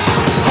ons.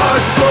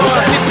 Hardcore, we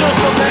zijn niet terug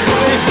van weg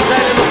geweest, we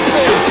zijn er nog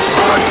steeds.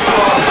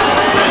 Hardcore,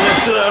 breng het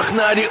terug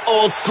naar die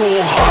oldschool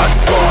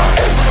hardcore.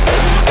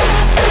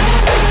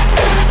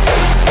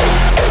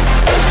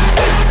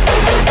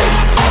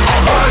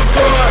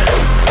 Hardcore.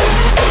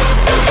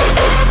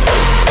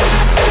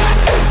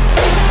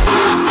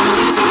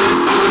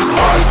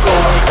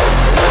 Hardcore.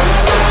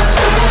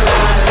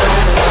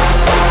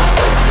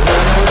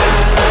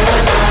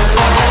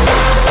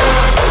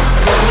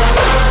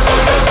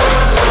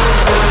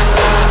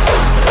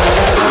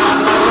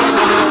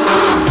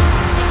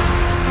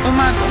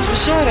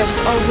 Bezorgd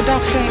over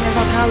datgene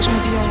wat House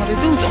met die jongeren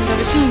doet. Omdat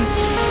we zien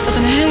dat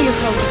een hele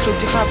grote groep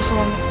die gaat er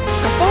gewoon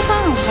kapot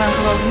aan. Ze gaan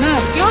gewoon naar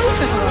de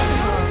kloten.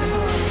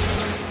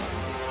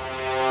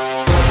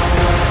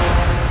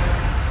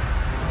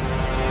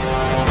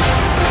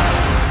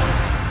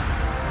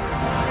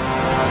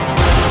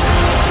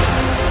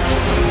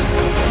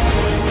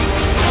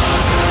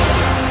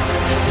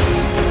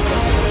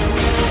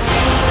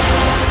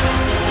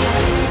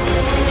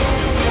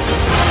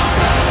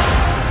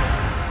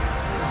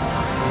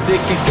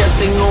 Dikke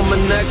ketting om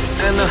mijn nek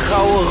en een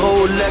gouden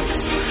Rolex.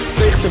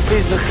 Veeg de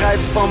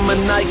viezigheid van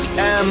mijn Nike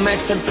Air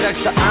Max en trek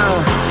ze aan.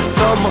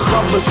 Bel mijn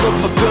gabbers op,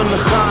 we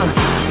kunnen gaan.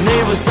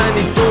 Nee, we zijn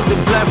niet dood,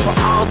 dit blijft voor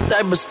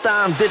altijd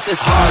bestaan. Dit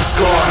is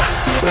hardcore,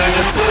 breng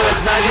het terug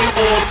naar die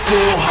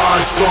oldschool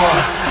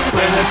hardcore.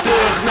 Breng het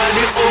terug naar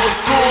die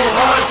oldschool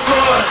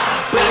hardcore.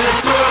 Breng het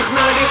terug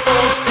naar die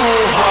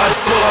oldschool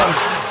hardcore.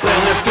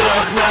 Breng het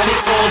terug naar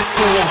die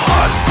oldschool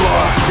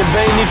hardcore. Dit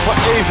ben je niet voor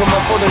even,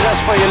 maar voor de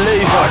rest van je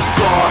leven.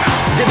 Hardcore.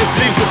 Dit is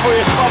liefde voor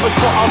je gabbers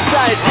voor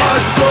altijd.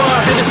 Hardcore.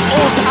 Dit is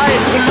ons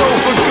eigen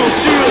geloof en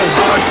cultuur.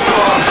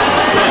 Hardcore.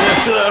 Breng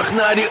het terug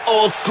naar die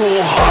oldschool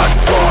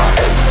hardcore.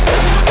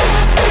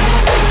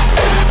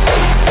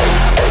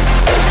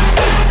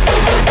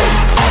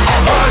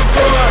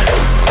 Hardcore.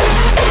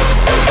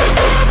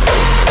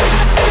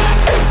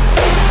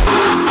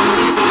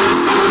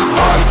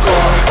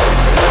 Hardcore.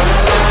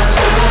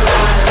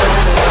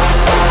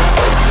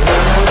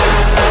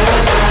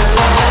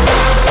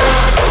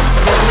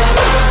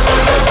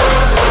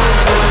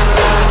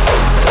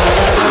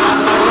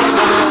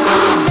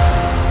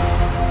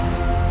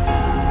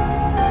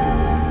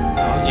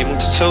 Je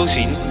moet het zo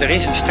zien, er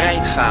is een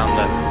strijd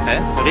gaande.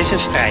 Hè? Er is een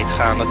strijd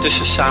gaande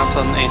tussen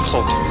Satan en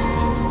God.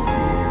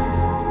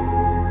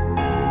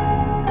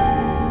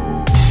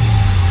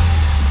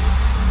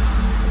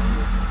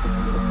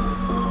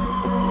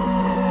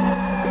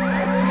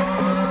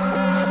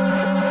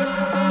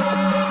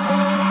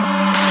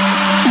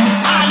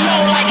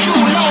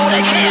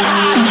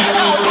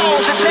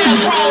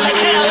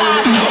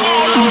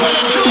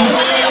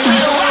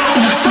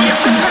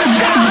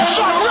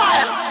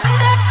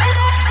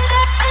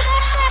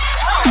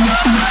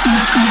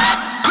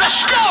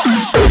 Let's go!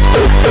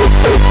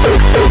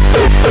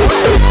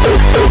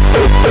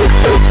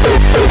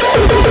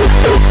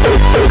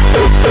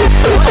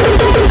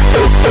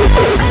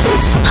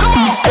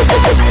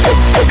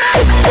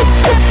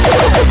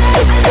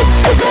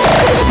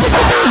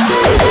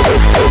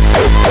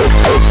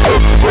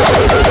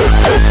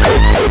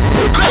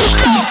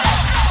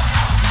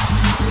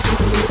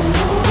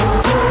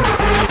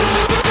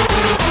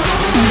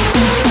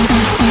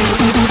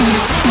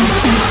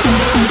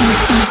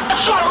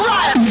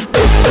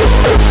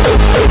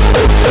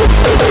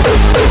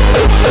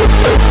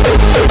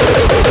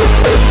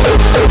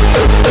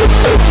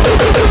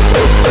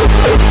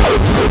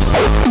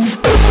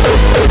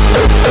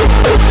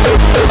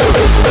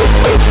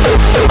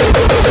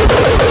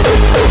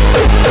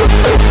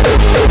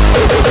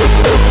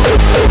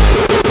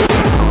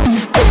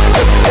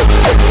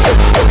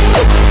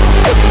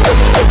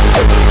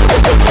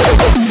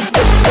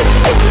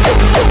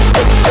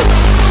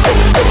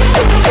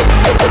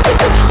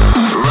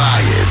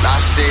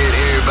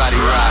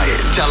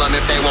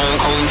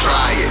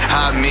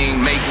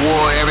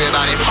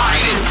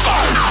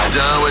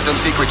 with them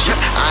secrets,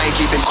 I ain't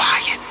keeping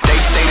quiet. They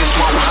say this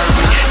won't hurt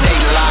me, they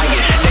lying.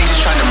 They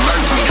just trying to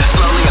murk me,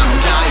 slowly I'm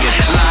dying.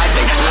 Lied,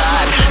 they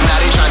lied, now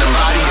they trying to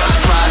body us.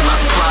 Pride, my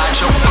pride,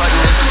 your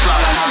button is a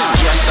slaughter.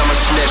 Yes, I'm a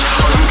snitch,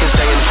 or you can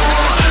say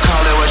informer.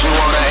 Call it what you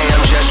wanna, hey,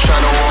 I'm just trying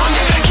to warn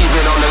you. Keep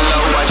it on the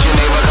low, watch your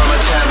name become a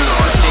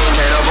tabloid. Seeing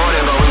can't avoid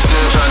it, but we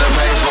still trying to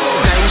pay for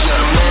it. Danger,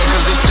 man,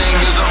 cause this thing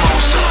is a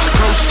monster.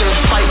 Proceed,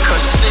 fight,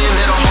 cause sin,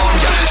 it'll harm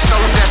ya. So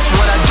that's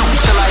what I do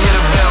till I hear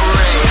the bell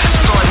ring.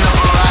 Starting up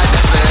a ride,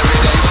 that's an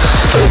everyday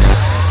thing.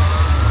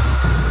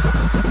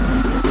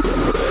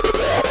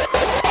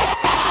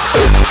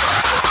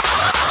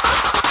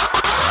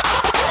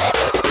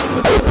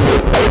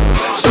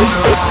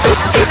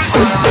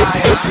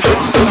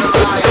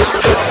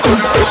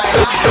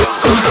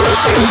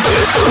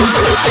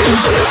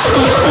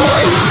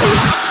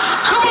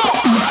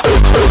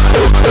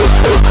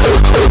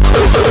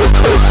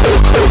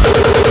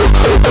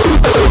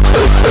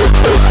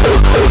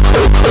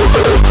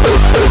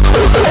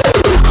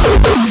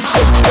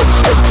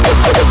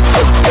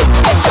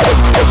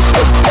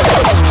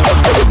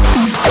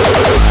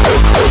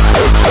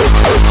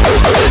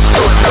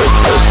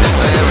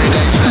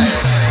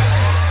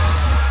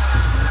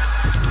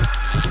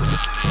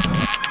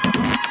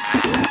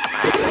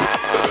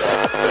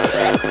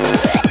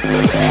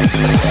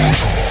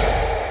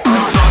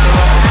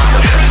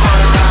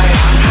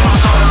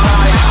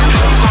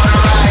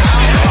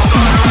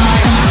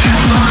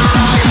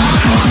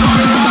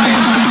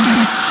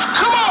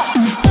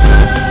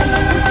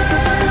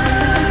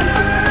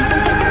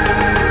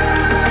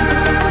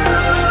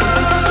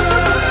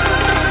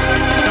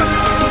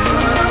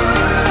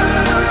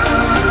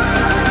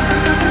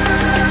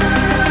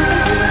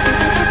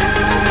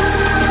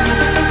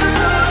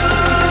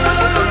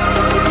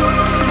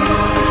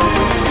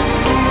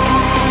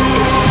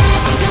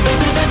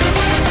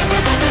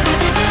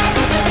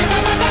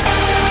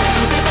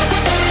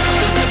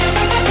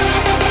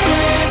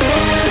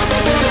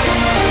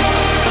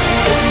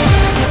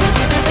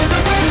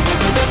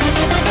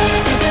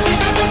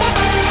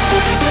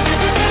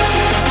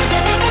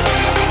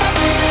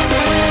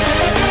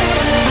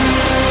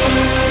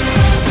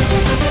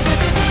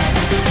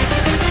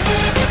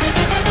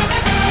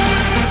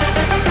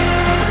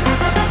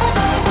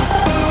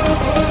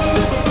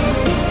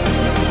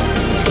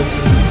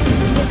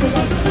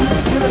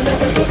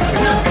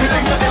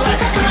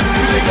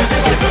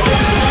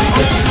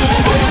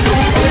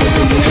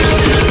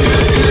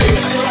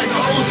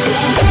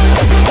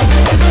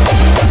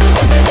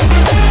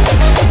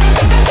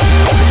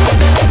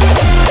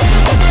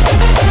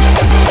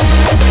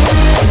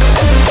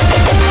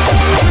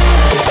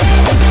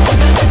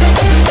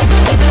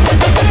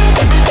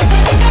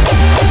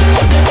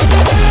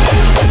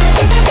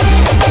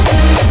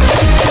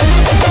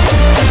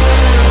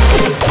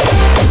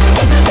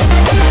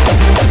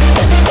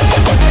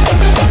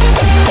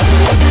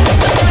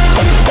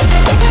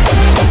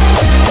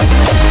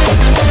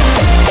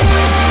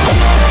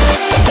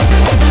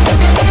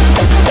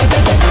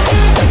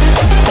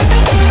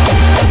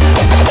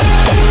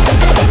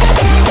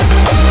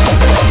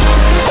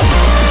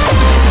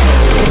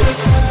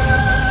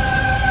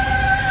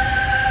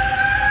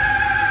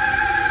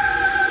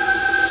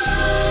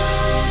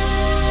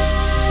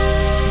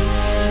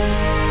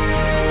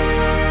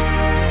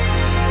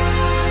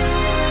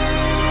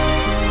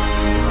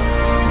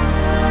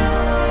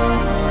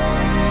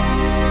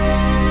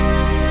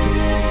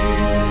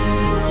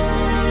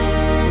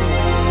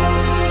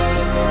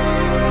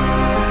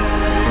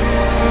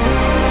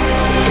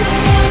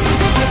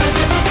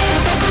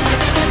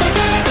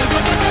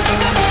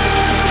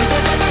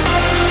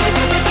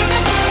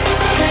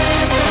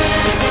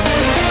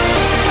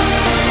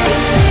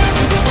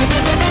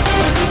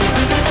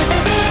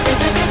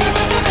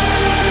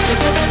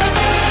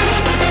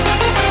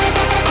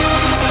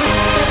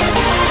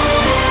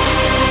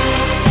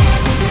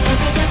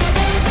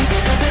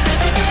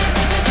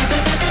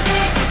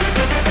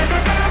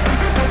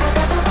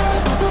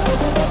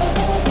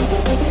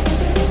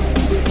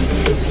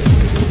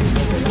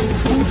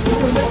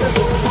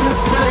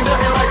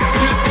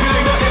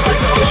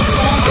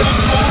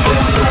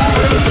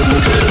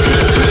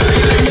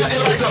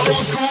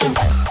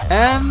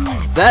 And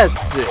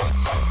that's it.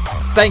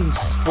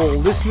 Thanks for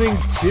listening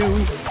to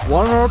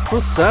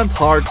 100%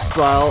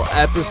 Hardstyle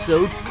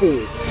episode 4.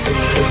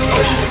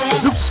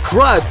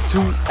 Subscribe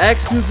to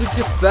X-Music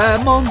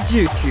FM on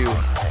YouTube,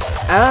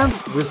 and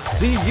we'll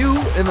see you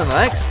in the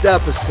next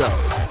episode.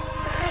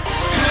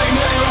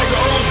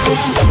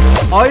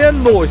 I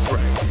am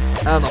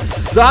Noizewreck, and I'm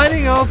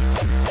signing off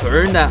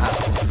for now.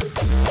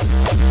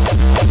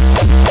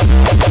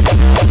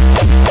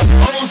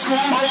 Old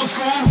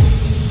school.